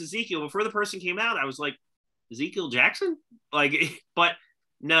letters Ezekiel before the person came out, I was like, Ezekiel Jackson? But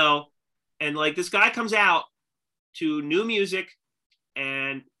no. And this guy comes out to new music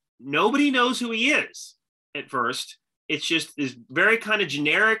and nobody knows who he is at first. it's just this very kind of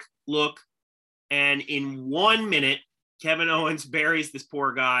generic look. And in 1 minute, Kevin Owens buries this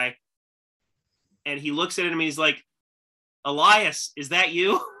poor guy. And he looks at him and he's like, Elias, is that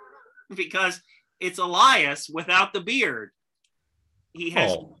you? Because it's Elias without the beard. He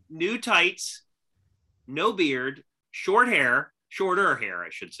has new tights, no beard, shorter hair, I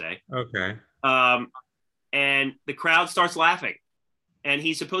should say. Okay. And the crowd starts laughing. And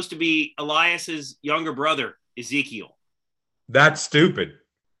he's supposed to be Elias's younger brother, Ezekiel. That's stupid.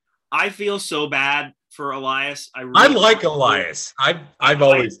 I feel so bad for Elias. I like Elias. I've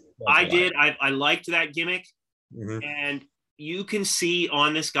always. I did. I liked that gimmick. Mm-hmm. And you can see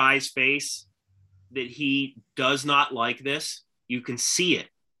on this guy's face that he does not like this. You can see it.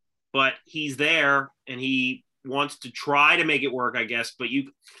 But he's there and he wants to try to make it work, I guess. But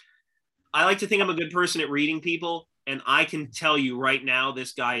I like to think I'm a good person at reading people. And I can tell you right now,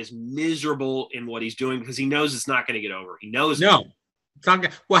 this guy is miserable in what he's doing because he knows it's not going to get over. He knows. No. It's not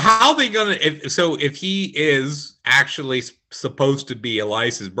gonna, well, how are they going to? If he is actually supposed to be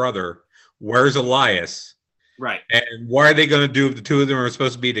Elias's brother, where's Elias? Right. And what are they going to do if the two of them are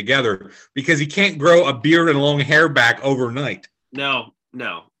supposed to be together? Because he can't grow a beard and long hair back overnight. No.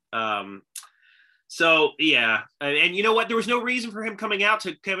 So, yeah. And you know what? There was no reason for him coming out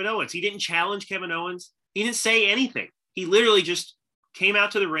to Kevin Owens. He didn't challenge Kevin Owens. He didn't say anything. He literally just came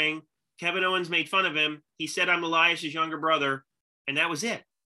out to the ring. Kevin Owens made fun of him. He said, I'm Elias's younger brother. And that was it.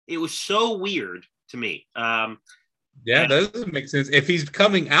 It was so weird to me. Yeah, that doesn't make sense. If he's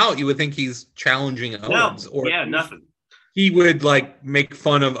coming out, you would think he's challenging Owens. Nothing. He would like make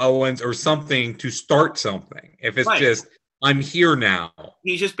fun of Owens or something to start something. If it's just, I'm here now.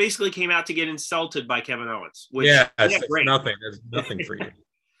 He just basically came out to get insulted by Kevin Owens. Which, great. Nothing. There's nothing for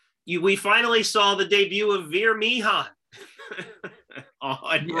you. We finally saw the debut of Veer Mihan.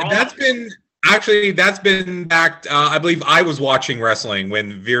 That's been back. I believe I was watching wrestling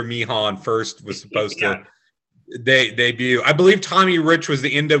when Veer Mihan first was supposed to debut. I believe Tommy Rich was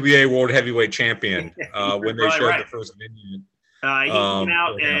the NWA World Heavyweight Champion when they showed the first Dominion. He came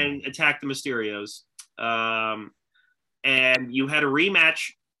out and attacked the Mysterios. And you had a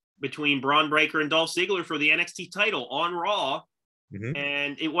rematch between Braun Breaker and Dolph Ziggler for the NXT title on Raw. Mm-hmm.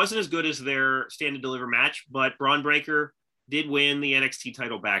 And it wasn't as good as their Stand and Deliver match, but Braun Breaker did win the NXT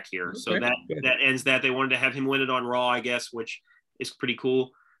title back here. Okay. So that ends that. They wanted to have him win it on Raw, I guess, which is pretty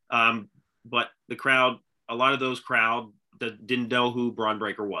cool. But the crowd, a lot of those crowd that didn't know who Braun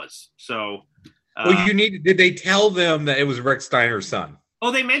Breaker was. So did they tell them that it was Rick Steiner's son?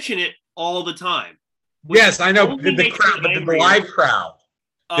 Oh, they mention it all the time. Yes, I know. The live crowd.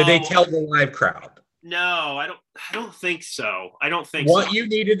 Did they tell the live crowd? No, I don't think so. What you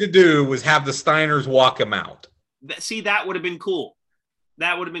needed to do was have the Steiners walk him out. See, that would have been cool.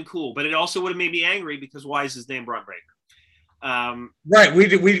 But it also would have made me angry because why is his name Braun Breaker? Right.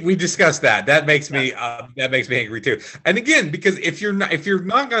 We discussed that. That makes me angry too. And again, because if you're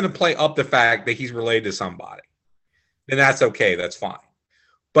not going to play up the fact that he's related to somebody, then that's okay. That's fine.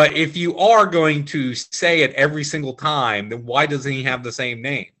 But if you are going to say it every single time, then why doesn't he have the same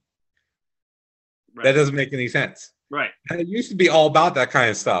name? Right. That doesn't make any sense. Right. And it used to be all about that kind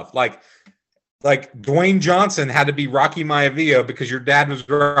of stuff. Like Dwayne Johnson had to be Rocky Maivia because your dad was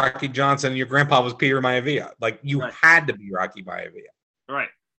Rocky Johnson and your grandpa was Peter Maivia. Like you had to be Rocky Maivia. Right.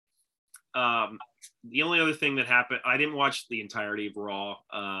 The only other thing that happened, I didn't watch the entirety of Raw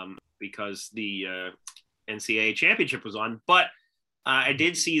because the NCAA championship was on, but I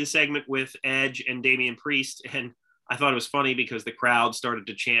did see the segment with Edge and Damian Priest, and I thought it was funny because the crowd started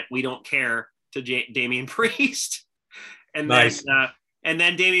to chant, "We don't care" to Damian Priest. And nice.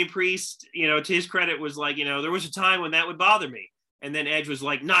 Then Damian Priest, to his credit, was like, there was a time when that would bother me. And then Edge was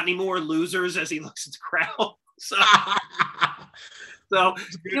like, "Not anymore, losers," as he looks at the crowd. So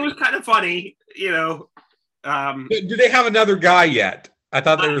it was kind of funny, Do they have another guy yet? I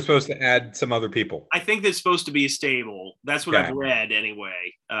thought they were supposed to add some other people. I think there's supposed to be a stable. That's what I've read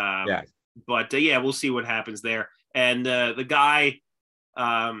anyway. But we'll see what happens there. And the guy,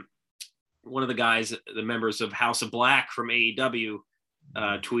 one of the guys, the members of House of Black from AEW,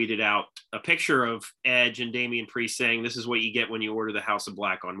 tweeted out a picture of Edge and Damian Priest saying, "This is what you get when you order the House of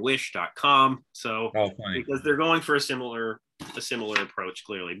Black on Wish.com." So because they're going for a similar approach,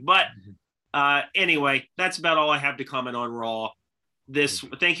 clearly. But anyway, that's about all I have to comment on Raw.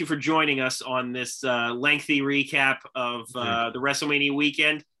 Thank you for joining us on this lengthy recap of the WrestleMania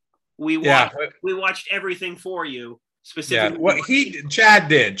weekend. We watched everything for you specifically. Yeah, what Chad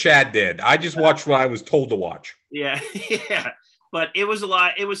did. I just watched what I was told to watch. Yeah. But it was a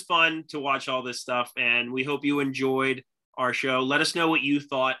lot. It was fun to watch all this stuff, and we hope you enjoyed our show. Let us know what you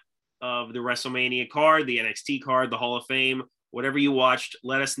thought of the WrestleMania card, the NXT card, the Hall of Fame, whatever you watched.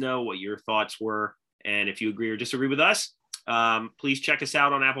 Let us know what your thoughts were. And if you agree or disagree with us, please check us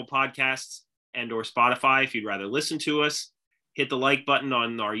out on Apple Podcasts and or Spotify if you'd rather listen to us. Hit the like button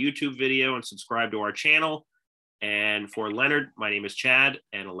on our YouTube video and subscribe to our channel. And for Leonard, my name is Chad,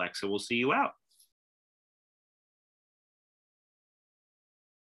 and Alexa will see you out.